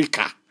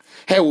panyinika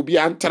he obi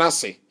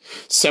antenase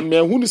se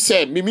mehunu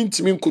se mimi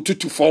ntimi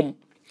nkotutu fom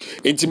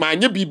enti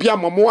manye bibia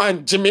mamo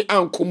angeme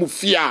ankomu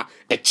fia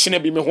ekine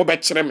bi me ho be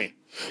kire me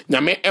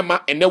nyame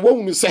ema ene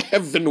wahunu se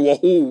heaven wo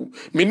ho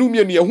menu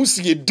mienu ye hu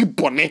se ye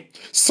dibone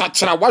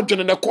sachira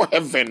wadwene ne ko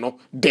heaven no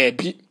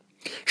dabi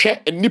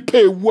hwe nipa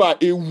ewu a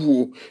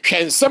ewuo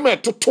hwe nsem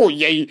etoto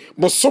yei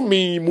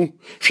bosome mu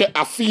hwe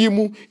afie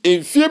mu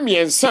enfie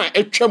miensa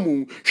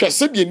atwamu hwe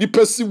se de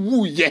nipa si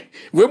wu ye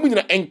we mu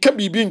nyina enka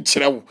bibi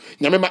nkirewo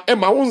nyame ma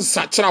ema wo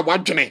nsachira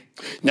wadwene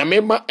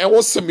nyame ma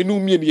ewo se menu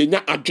mienu ye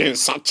nya adwen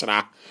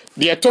sachira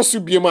de etosu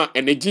biema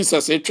ene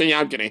Jesus etwen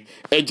adwene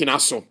agina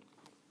so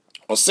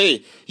or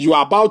say you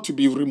are about to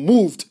be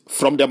removed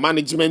from the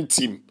management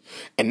team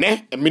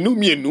ene menu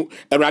mienu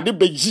erade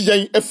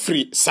begiyen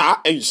afri sa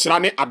enhira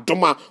ne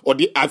adoma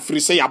odi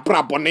afri se ya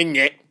brabo ne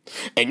nye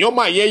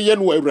enyoma yeye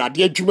no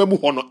erade adwuma mu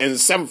ho no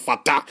ensem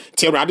fata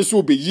ti erade so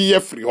obeyi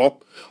afri ho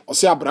o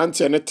se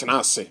abrante ne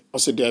tenase o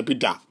se da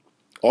bida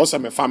o se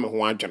me fa me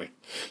ho adwene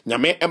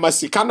nyame ema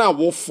sika na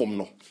wo fom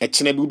no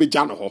ekine bi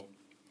obegya no ho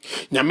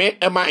nyame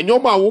ema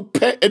enyoma wo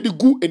pe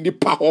edigu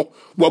enipa ho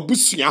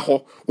wabusua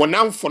ho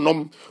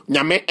wonamfonom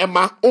nyame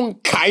ema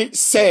onkai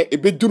se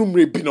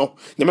ebedurumre bi no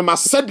nyame ma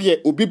sede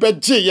obi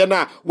beje ye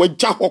na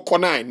wagya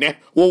hokona ne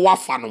wo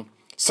wafa no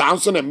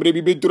sanso na mre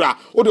bi bedura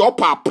wo de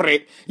opa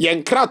apre ye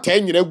nkrata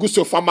nyina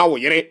gusofa ma wo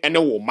yere ene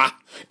wo ma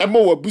ema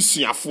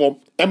wabusuafo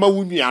ema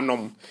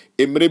wunuanom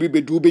emre bi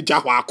bedu begya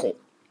ho akọ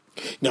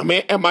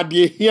nyame ema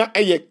de hia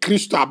eye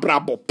Kristo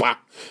abrabo pa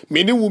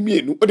meni wo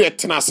mienu o de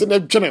tenase na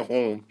dwene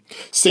ho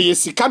se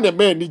yesika na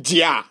ma ni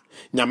gia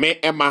nyame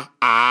ema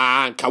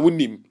nka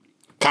wonim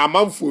ka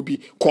manfo bi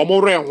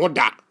komore ho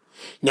da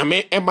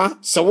nyame ema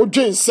se wo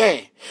dwen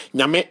se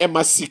nyame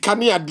ema sika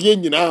ne ade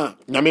nyina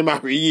nyame ma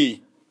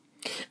hweyi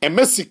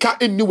ema sika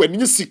eni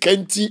wani sika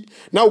nti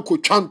na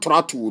ukotwa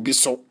ntorato obi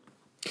so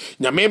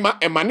nyame ma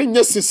ema ne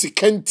nya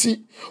sikanti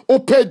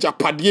opa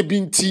japade bi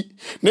nti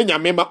ne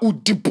nyame ma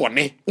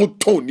udibone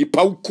uton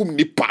nipa ukum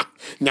nipa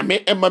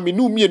nyame ema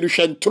menu mienu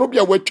hwe ntoro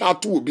bia watwa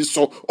ato obi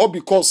so o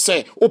because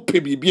say opa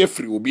bibia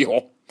free obi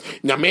ho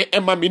nyame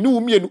ema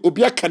menu mienu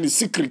obi aka ne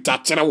secret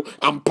akyerɛw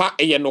ampa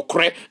eye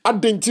nokre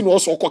adenti no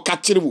so okoka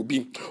kyerɛ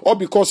obi or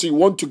because you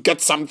want to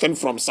get something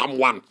from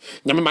someone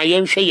nyame ma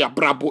yenhwe ya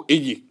brabo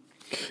eyi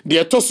de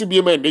etosu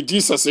bi ma ne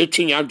Jesus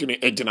etwen adwene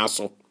agina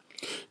so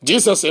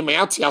Jesus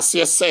emayati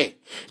ase se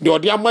de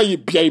odi amaye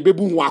bia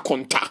ibebu hu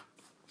akonta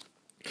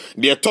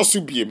de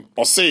etosu biem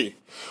or say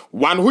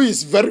one who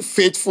is very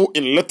faithful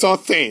in little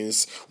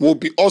things will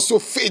be also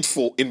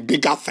faithful in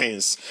bigger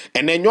things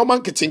and enyoma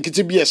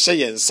nkitinkiti bi ehye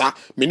yensa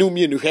menu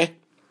mienu hwe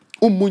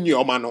ummunyi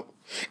oma no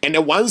and a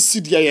 1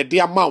 cedi ye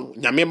de amaw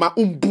nyame ma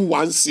umbu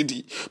 1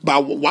 cedi ba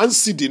 1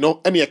 cedi no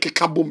ene ye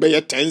keka bombe ye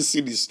 10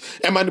 cedis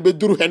ema no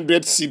beduru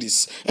 100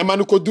 cedis ema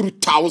no koduru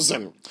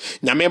 1000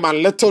 nyame ma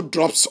little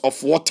drops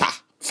of water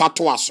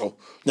fatwa so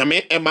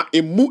nyame ema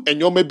emu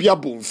enyoma bi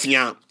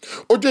abomfia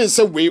odwen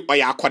se we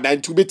oya akwada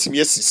nti obetimi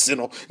asisi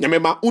no nyame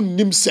ma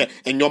unnim se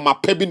enyoma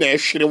pa bi na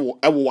ehwere wo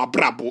ewo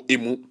abrabo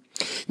emu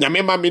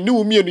nyame ma meni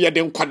umienu ye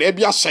de nkwada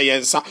bi ahye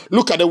yensa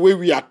look at the way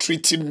we are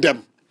treating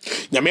them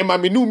nyame ma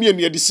menu mienu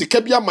ye de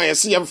sika bi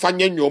amayese ye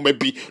mfanya nyoma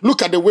bi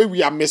look at the way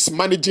we are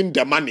mismanaging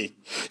the money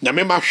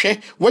nyame ma hwe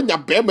wanya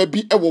bema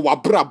bi ewo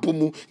wabrabo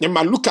mu nyame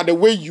ma look at the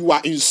way you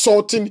are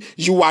insulting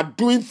you are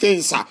doing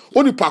things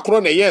oni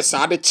pakro na yes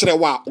ade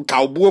kirewa ka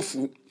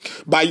obuofu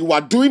but you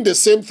are doing the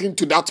same thing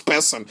to that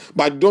person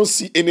but don't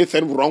see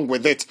anything wrong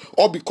with it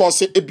or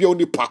because ebi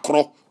oni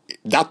pakro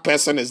that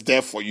person is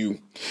there for you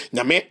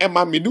nyame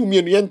ema menu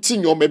mienu ye nti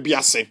nyoma bi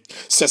ase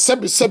se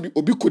sebi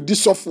obi kodi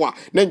sofo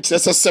na nkire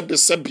se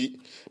sebi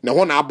na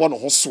ho na abo no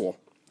ho so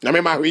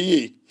nyame ma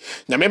hweye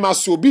nyame ma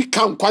so obi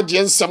kan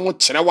kwaje nsem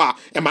kirewa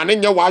ema ne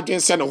nya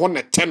wadwense ne ho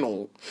ne te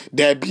no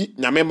da bi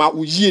nyame ma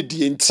uyie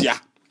die ntia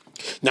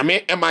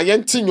nyame ema ye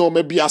nti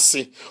nyoma bi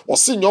ase o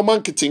se nyoma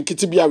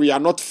nkitinkiti bi we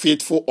are not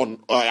faithful on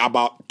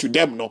about to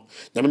them no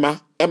nyame ma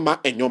ema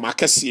enyoma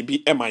kase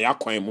bi ema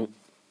yakwan mu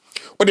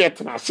odi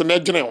etna so na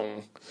dwene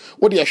ho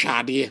odi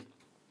ehwade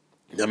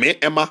nyame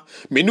ema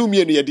menu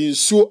mienu ye de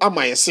nsuo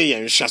ama yese ye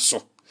nhwe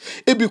so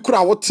ebi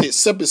kura wote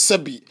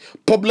sebi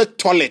public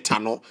toilet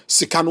ano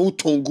sika no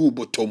utongu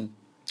botom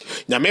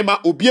nyamema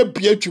obi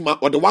bia adwuma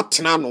ode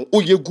watena no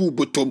oye gu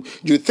botom.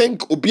 You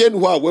think obi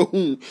enu a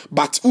wahu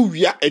but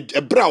uwia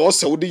ebra wo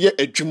se wode ye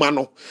adwuma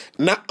no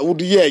na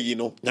wode ye yi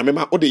no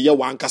nyamema wode ye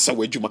wankasa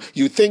wadwuma.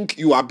 You think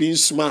you are being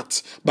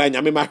smart by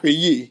nyamema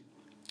hweye.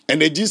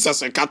 And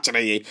Jesus and catcher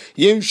ye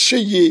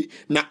sheye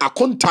na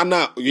akonta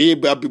na ye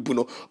babibu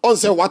no on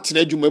say what na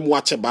adwuma mu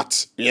wache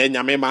but ye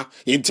nyamema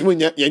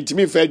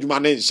yentimi fa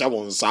adwuma na nsha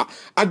wonsa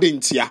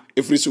adentia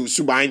efri so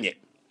subanye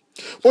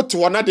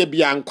otu wona de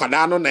bia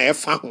nkwada no na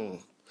efa ho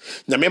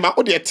nyamema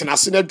ode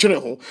tenase na dwene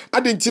ho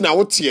adenti na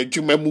wote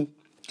adwuma mu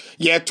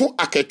ye to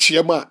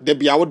akatwia mu a de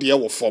bia wode ye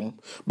wo fom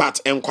but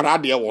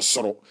enkwada de ye wo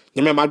soro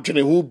nyamema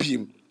dwene ho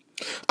biem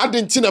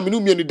adenti na menu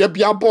mienu da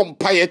bia bom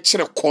pa ye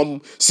kire kom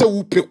se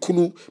wo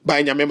pekunu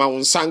ba nyamema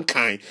wonsan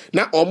kan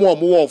na omo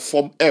wo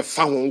fom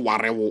efa ho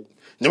warewo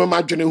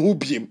nyamema dwene ho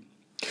biem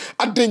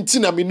adenti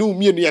na menu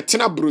mienu ye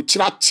tena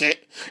brochira che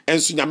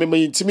enso nyamema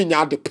yintimi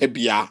nya de pa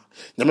bia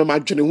nyamema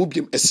dwene ho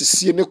biem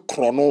asisie ne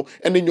krono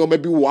ene nyoma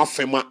bi wo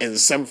afema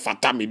ensem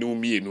fata menu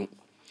mienu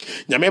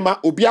nyamema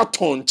obi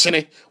aton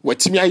kyene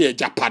watimi aye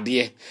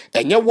japade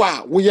enye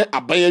wa wo ye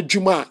aban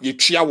adwuma ye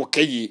twia wo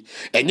kayi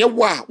enye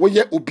wa wo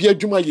ye obi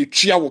adwuma ye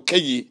twia wo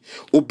kayi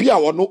obi a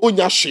wono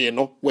onya hwe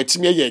no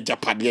watimi aye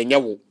japade enye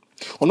wo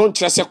ono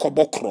nkyere se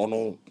kobọ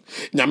krono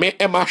nyame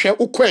emahwe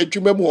ukọ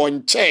adwuma mu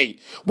onkyei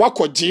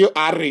wakọgye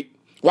are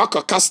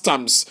waka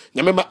customs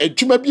nyamema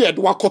adwuma bi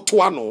ede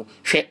wakoto ano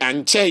hwe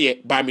ankyeye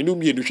ba menu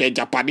mienu hwe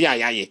japade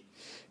ayaye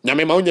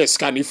nyamema onya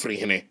sika ni free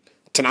hene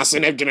tenase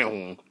na dwene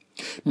ho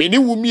meni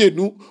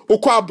wumienu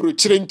okọ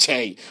abrochire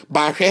nkyei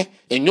ba hwe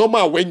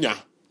enyoma wanya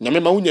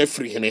nyamema unya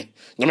free hene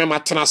nyamema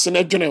tenase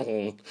na dwene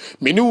ho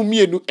meni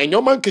wumienu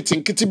enyoma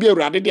nkitinkiti bi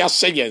awurade de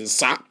ahye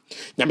yensa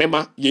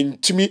nyamema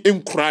yentimi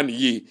enkura ne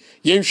ye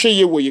yenhwe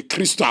ye wo ye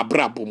Kristo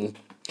abrabo mu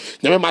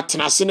nyamema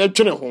tenase na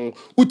dwene ho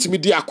utimi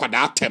di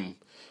akwada atem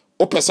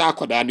opesa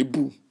akwada ne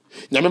bu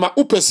nyamema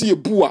upesi ye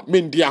bu a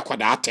mendi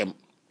akwada atem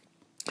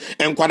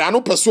enkwada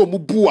no pese omu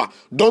bu a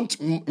don't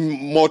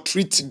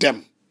maltreat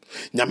them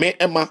nyame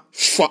ema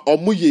fa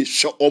omuye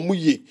hwe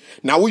omuye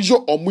na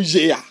woyo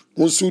omuye a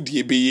wonso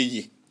die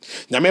beyeye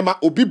nyame ma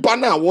obi ba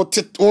na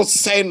wote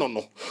sei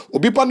no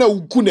obi ba na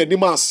ugu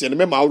nanim ase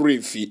ne ma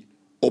awrefi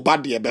oba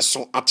de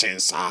beso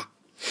atensa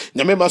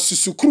nyame ma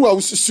susukuru a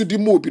ususu di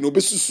mo obi no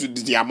besusu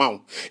di amaw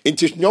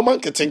enti nyoma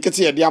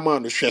nketenkete ye di amaw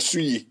no hweso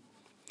yi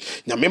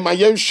nyame ma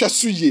ye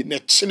hweso yi na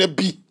kyene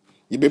bi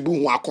ye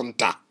bebu ho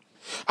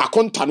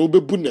akonta no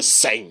bebu ne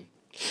sen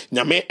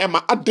nyame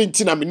ema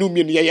adenti na menu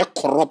mienu ye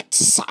corrupt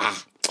sa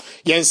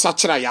ye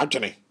nsachira ya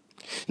adwene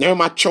nyame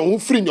ma twon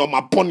firi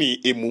nyoma boni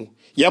emu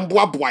ye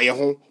mboaboa ye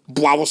ho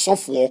boa wo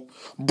sofo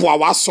boa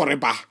wa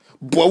soreba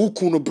boa wo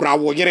kunu bra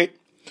wo yere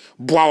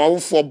boa wo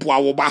fo boa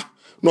wo ba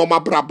no ma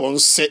brabo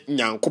nse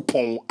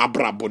nyankopon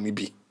abrabo ni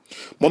bi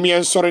mom ye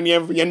nsore ne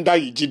ye nda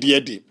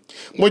yigide de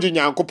moje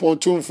nyankopon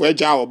tumfo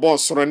agya obo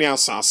soro ne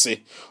asase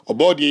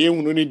obo de ye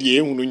hunu ne de ye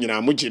hunu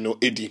nyina moje no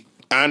edi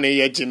ane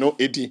ye no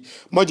edi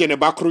moje ne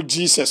bakro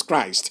Jesus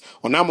Christ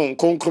onamo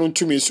nkonkron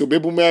tumi so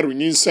bebu meru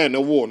nyinsen ne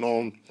wo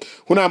no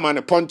huna ma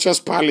ne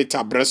Pontius Pilate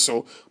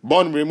abreso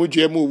bon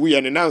remujue mu wu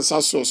ye ne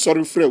nansa so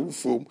sorry frɛ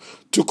wufom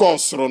tuko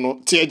soro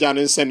no tie gya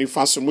ne nsen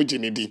nifa so moje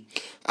ne di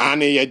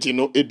ane ye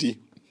no edi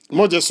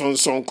moje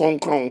sonson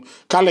konkron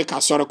kale ka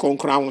soro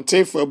konkron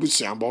ahotefo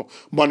abusuabo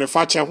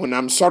bonifache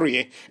honam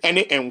sorry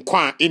ene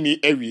enkwa eni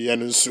awiye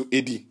no nso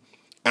edi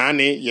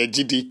ane ye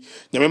gidi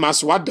nyame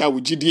maso wada wo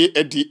gidi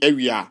edi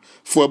awia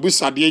fo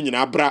abusade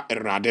nyina bra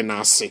erade na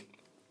ase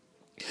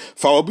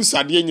fa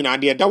abusade nyina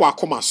de da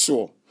wakoma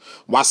so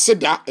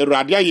waseda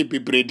erade aye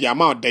bebredi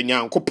ama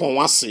odanya nkopon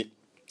ase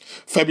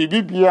fa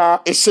bibibia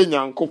ehye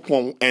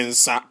nyankopon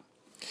ensa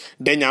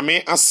de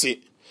nyame ase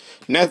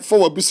na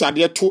fo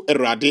abusade to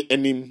erade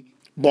anim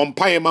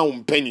bompaye ma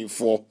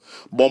umpanyifo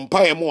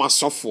bompaye ma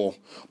asofo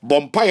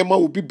bompaye ma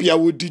obibia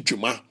wodi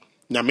dwuma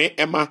nyame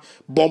ema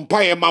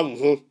bompaye ma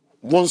wo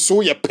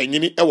wonso ye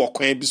panyini ewo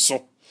kwan bi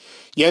so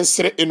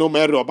yensere eno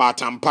Mary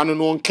obatampa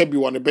no nka bi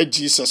won be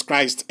Jesus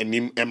Christ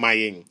anim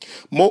emayen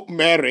mo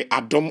Mary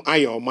adom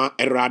ayoma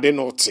erade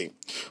note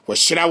wo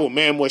hira wo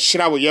mem wo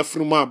hira wo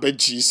yafruma be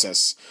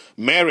Jesus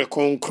Mary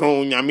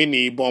konkron nyame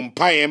ni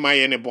bompaye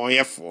maye ne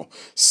bonyefo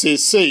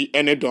sesei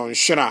ene don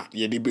hira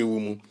ye di bewu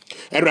mu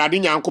erade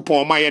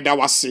nyankopon maye da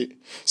wase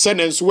se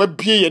nenso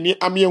wabie ye ni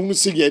amehunu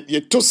se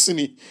ye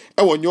tosini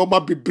ewo nyoma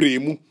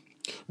bebremu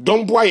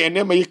domboa ye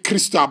ne maye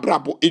Kristo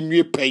abrabo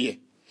enwie peye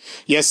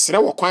yesre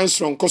wo kwan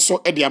sonko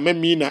so ede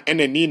amami na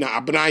enani na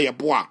abna ye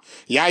boa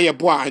ya ye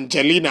boa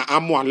Angelina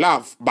Amwa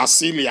Love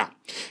Basilia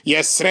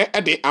yesre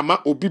ede ama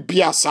obi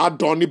bia sa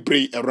doni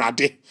brei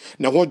erade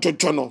na ho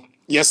jojo no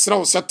yesre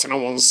wo setena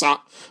wonsa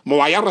ma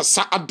wayare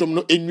sa adom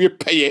no enwie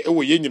peye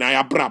ewo ye nyina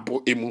ya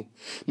brabo emu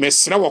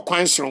mesre wo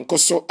kwan sonko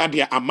so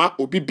ede ama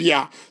obi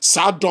bia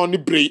sa doni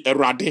brei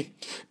erade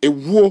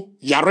ewuo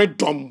yare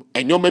dom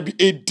enyoma bi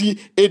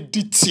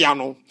edi tia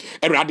no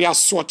erade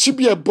aso chi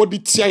bia body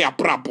tia ya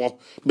brabo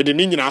me de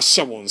nyina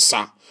hye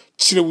wonsa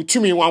kire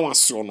wutumi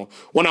wanwaso no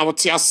wona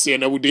wote ase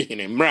na wude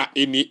hene mra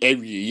eni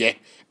awieye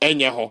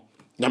enye ho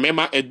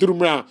nyamema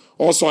edurumra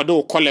also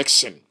do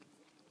collection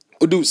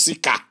odo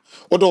sika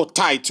odo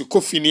tie to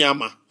kofi ni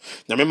ama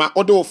nyamema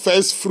odo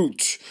first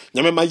fruit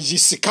nyamema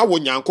yisika wo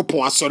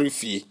nyankopon asori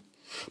fie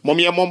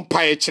momye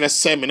mompae kire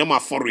se me ne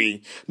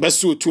mafori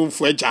beso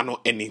otumfo agya no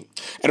ani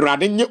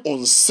erade nye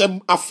onsem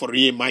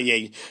afori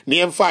maye ne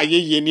emfa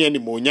ayeye ne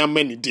animonyam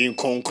mani din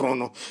konkron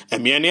no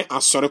emiane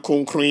asori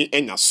konkron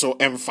enya so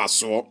emfa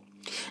so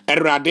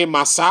erade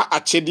masa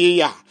achedie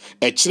ya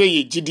ekire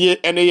ye gidie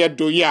ene ye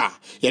doya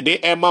ye de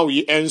ema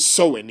wi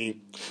enso wani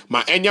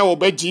ma enya wo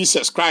be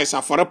Jesus Christ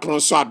afore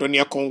pronso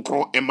adone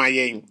konkron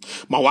emayen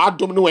ma wa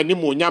adom no wani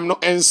monyam no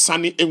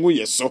ensane enwu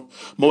ye so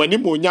ma wani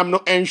monyam no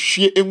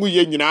enhwe enwu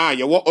ye nyina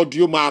ye wo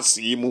audio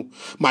maasi mu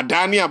ma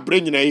dani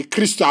abre nyina ye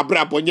Kristo abre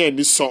abonye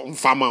ani so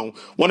mfama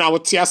wona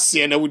wote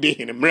ase na wude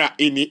hinmra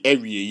eni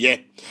awie ye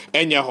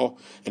enya ho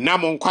na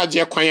mo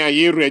nkwaje kwan a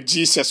ye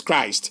Jesus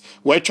Christ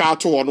we twa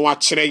to wono a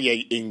kire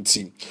ye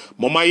enti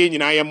moma ye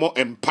nyina ye mo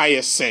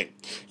empire se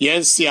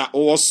yensi a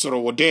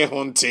owosoro wode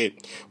honte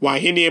wa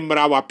hini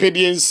mra wa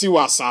pediensi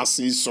wa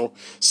asase so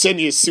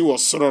seni esi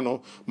wosoro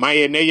no ma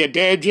ye ne ye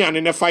da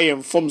aduane ne fa ye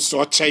mfom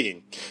so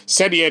cheyin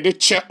said ye de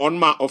che on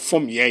ma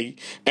ofom ye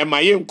e ma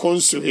ye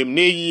nkonso hem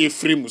ne yi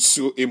efri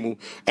musuo emu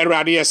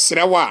erade ye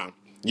srewa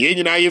ye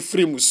nyina ye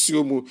firi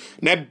musuo mu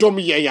na dom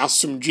ye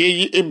yasomdwe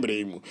yi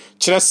emre mu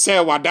kire se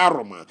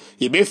wadaroma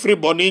ye be firi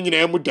bone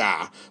nyina mu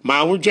da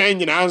ma hodwan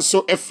nyina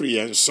nso efri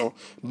ye nso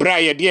bra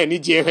ye de ani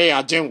je hwe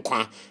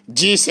agenkwa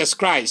Jesus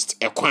Christ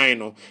ekwan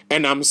no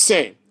enam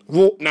se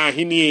wo na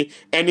hini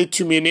eni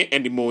tumi ne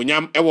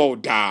enimonyam ewo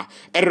da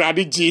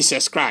erade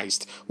Jesus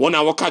Christ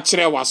wona woka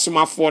kire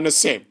wasomafo ne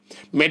se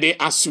mede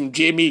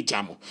asumdwe mi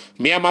jamo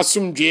me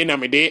amasumdwe na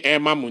mede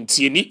ema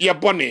muntie ni ye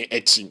bone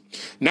echi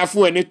na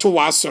fu eni to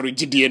wa asori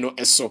gidie no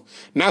eso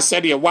na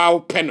said ye wa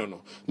peno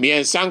no me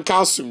ensanka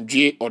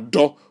asumdwe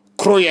odo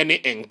kroye ne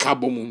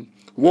enkabom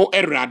wo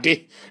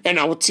erade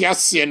ena wote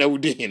ase na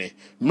wudi hene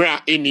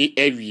mra eni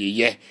awie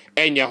ye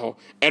enya ho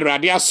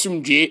erade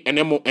asumdwe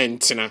ene mo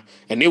entena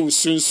ene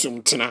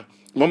wusunsum tena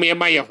mom ye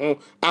ma ye ho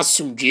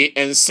asumdwe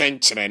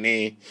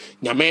ensenkyerene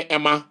nyame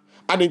ema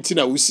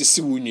adentina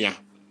wusisi wunua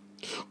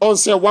on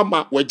se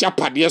wama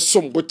wajapade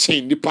sombo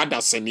chain nipa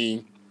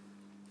dasani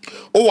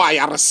o wa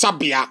yare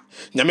sabia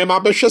nyame ma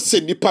behwe se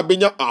nipa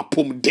benya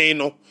apom den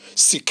no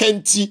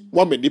sikanti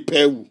wama nipa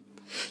ewu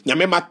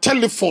nyame ma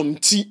telephone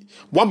ti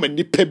wama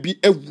nipa bi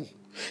ewu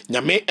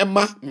nyame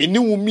ema meni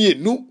wo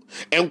mienu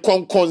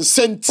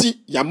enkonkonsenti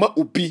yama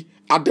obi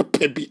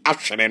adepa bi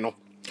ahwere no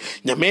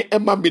nyame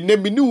ema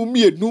meni wo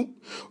mienu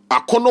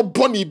akono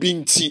boni bi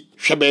nti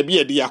hwe ba bi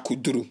ede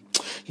yakuduru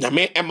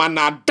nyame ema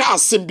na da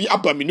asem bi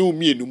abamini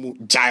umienu mu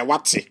jai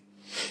wate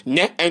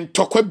ne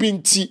entokwa bi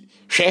nti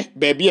hwe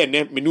baabi ene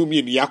meni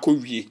umienu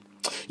yakowie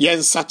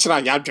yensa kira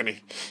yadwene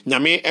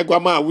nyame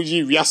egwama a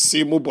wuyi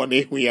wiase mu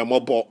bone huye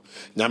mobo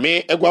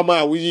nyame egwama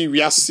a wuyi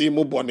wiase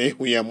mu bone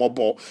huye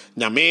mobo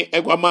nyame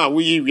egwama a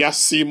wuyi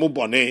wiase mu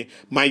bone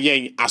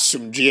mayen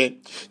asumdwe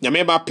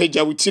nyame ba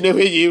peja wutine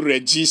hwe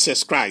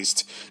Jesus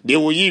Christ de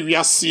wuyi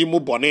wiase mu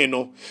bone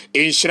no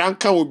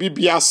enhyiranka obi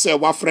bia se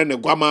wafre ne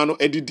gwama no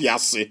edidi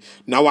ase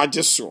na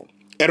wajeso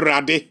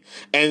erade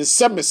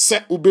ensem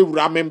se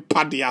ubewura me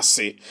mpade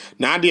ase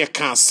na ade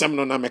ka asem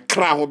no na me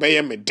kra ho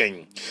beye me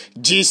den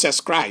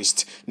Jesus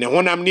Christ ne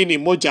honam ni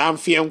moja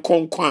amfie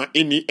nkonkwa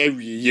eni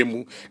awieye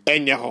mu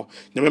enye ho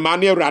na me ma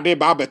ne erade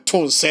ba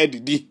beton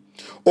sedidi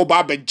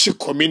oba be gi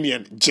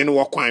communion gin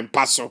wo kwan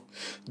paso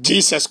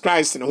Jesus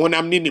Christ ne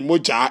honam ni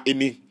moja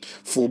eni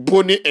fu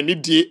boni eni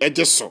die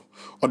ejeso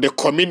o the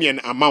communion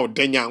ama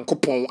odenya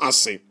nkopon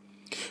ase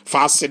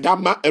fa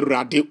asedama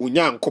erade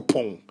unya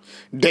nkopon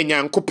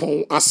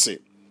denyankopon ase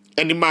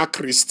enima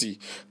Christi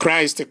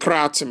Christ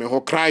krat me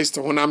ho Christ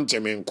honam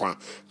jemenkwa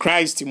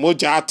Christ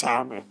moja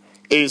atame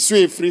ensu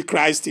efri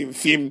Christ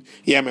infim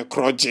ye me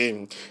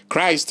kroje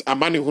Christ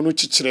amani hunu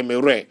chichire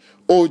me re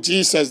o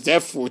Jesus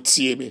therefore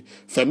tie me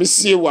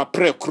famisie wa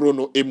pre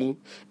krono emu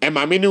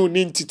emamene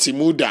uni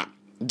ntitimuda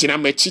gina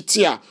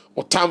machiti a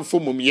otamfo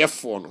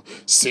mumyefo no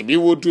sebi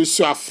wodu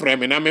so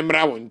afreme na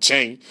memra wo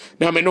nchen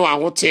na me no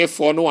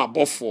ahotefo no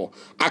abofo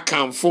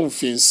akamfo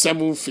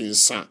mfinsam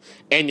mfinsa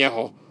enye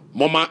ho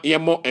moma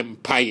yemo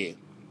empire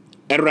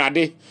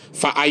erade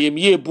fa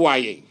ayemye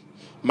buaye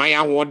maya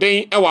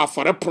hoden e wa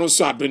afore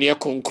pronso adone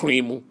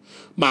konkron mu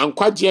ma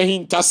nkwaje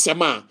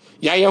ahintasem a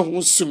yaye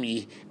ho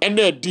sumi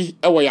ena adi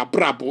e wo ya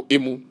brabo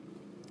emu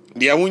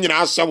de ho nyina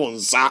asha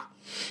wonza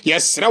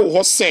yesre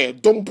wo se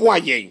dombo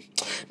aye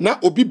na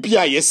obi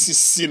bia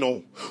yesisi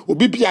no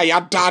obi bia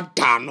ya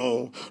dada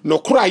no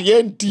kura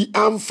yendi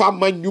amfa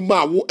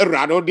manyuma wo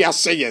erado de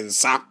ase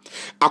yensa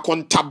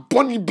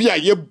akontaboni bia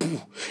yebu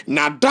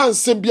na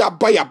danse bia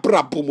ba ya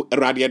brabo mu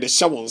erade de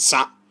hye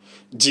wonsa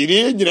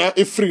jiri nyina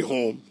efri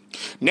home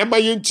nema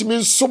yentimi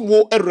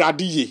nsomo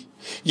erade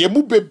ye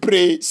mu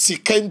bebre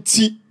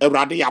sikanti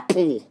erade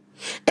yapo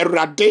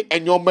erade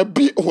enyoma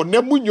bi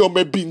honemu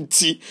nyoma bi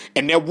nti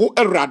enewo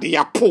erade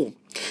yapo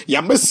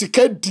ya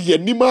masika di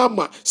anima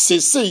ama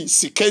sesei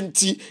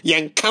sikanti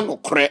yenka no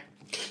kre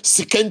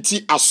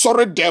Sikanti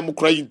asore dem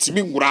kura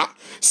yintimi ngura.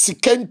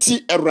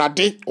 Sikanti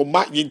erade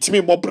oma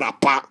yintimi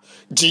mobrapa.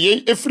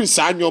 Jiye efiri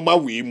saa nyoma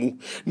we mu.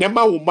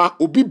 Nema woma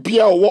obi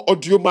bia owo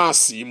audio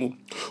maasi mu.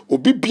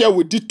 Obi bia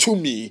wedi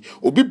tumi.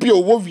 Obi bia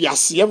owo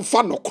wiase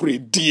yemfa nokore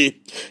die.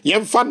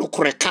 Yemfa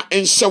nokore ka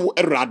enhyew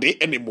erade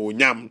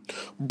enemonyam.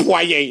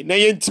 Boaye na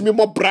yentimi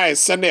mobra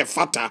ese na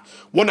efata.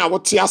 Wona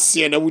wote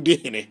ase na wudi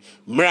hene.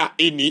 Mra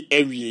eni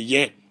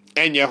ewieye.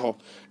 Enye ho.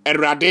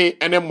 Erade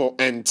enemo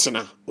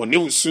entena. Oni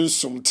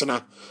usunsum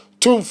tena.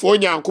 Tumfo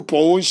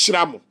Nyankopɔn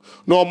onhyira mo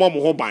na ɔmɔ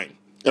mo ho ban.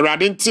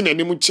 Erade nti na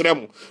nim kyerɛ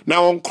mo na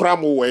onkra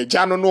mo wɔ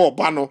agya no no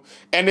ɔba no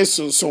ene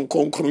sunsun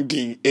konkro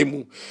din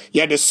emu.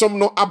 Yɛde som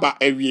no aba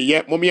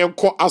awieye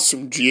momyɛnkɔ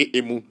asomdue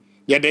emu.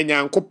 Yɛde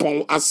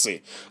Nyankopɔn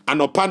ase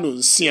anopa no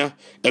nsia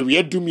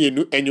awie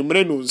dumienu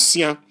anwumre no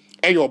nsia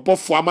ɛyɛ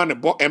ɔbɔfo ama ne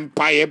bɔ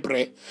empire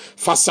brɛ.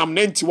 Fa Psalm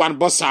 91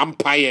 bɔ sa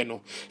empire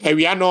no.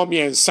 Awia no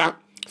miɛnsa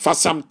fa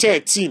Psalm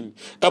 13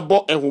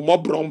 ɛbɔ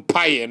ehumɔbrɔ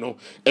mpaye no.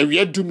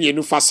 Awia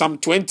dumienu fa Psalm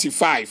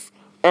 25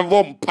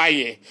 ɛbɔ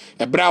mpaye.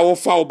 Ebra wo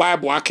fa wo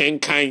Bible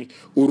akenkan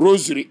o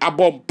rosary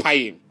abɔ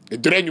mpaye.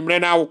 Edure nwumre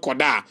na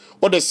awokoda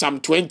o de Psalm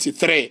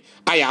 23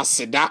 aya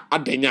aseda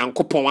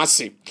adanyankopɔn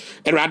ase.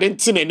 Erade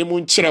ntena ni mu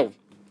nkyerɛw.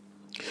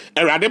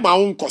 Erade ma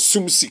wo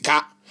nkosum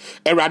sika.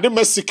 Erade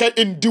ma sika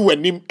ndi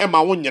wanim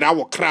ema wo nyira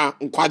wo kra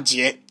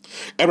nkwagye.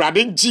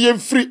 Erade ngie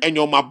mfiri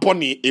enyoma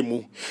bɔne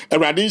emu.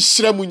 Erade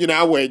nhyira mu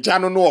nyina wo agya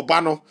no no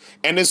ɔba no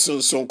ene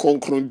sonson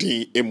konkron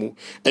din emu.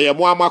 Eye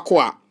mo amako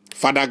a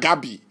Father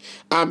Gabi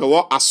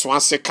amewo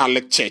Asoase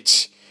Catholic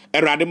Church.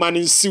 Erade man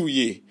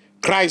nsiwye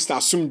Christ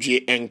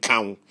asumdwe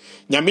enkan.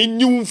 Nyame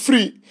nyum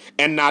mfiri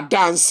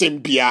enada nsem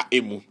bia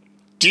emu.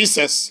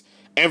 Jesus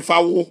emfa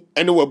wo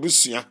ene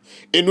wabusua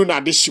enu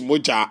na de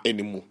shimoja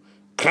enemu.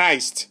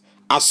 Christ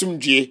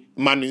asumdwe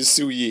man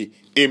nsiwye.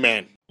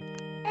 Amen.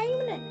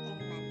 Amen.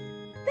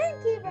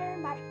 Thank you very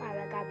much,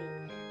 Father Gabi,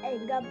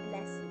 and God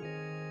bless you.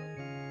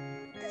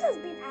 This has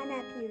been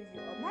Anna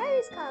Purview of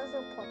Mary's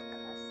Council Podcast.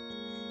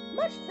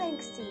 Much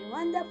thanks to you,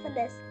 wonderful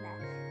listener,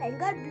 and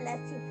God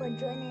bless you for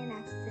joining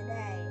us today.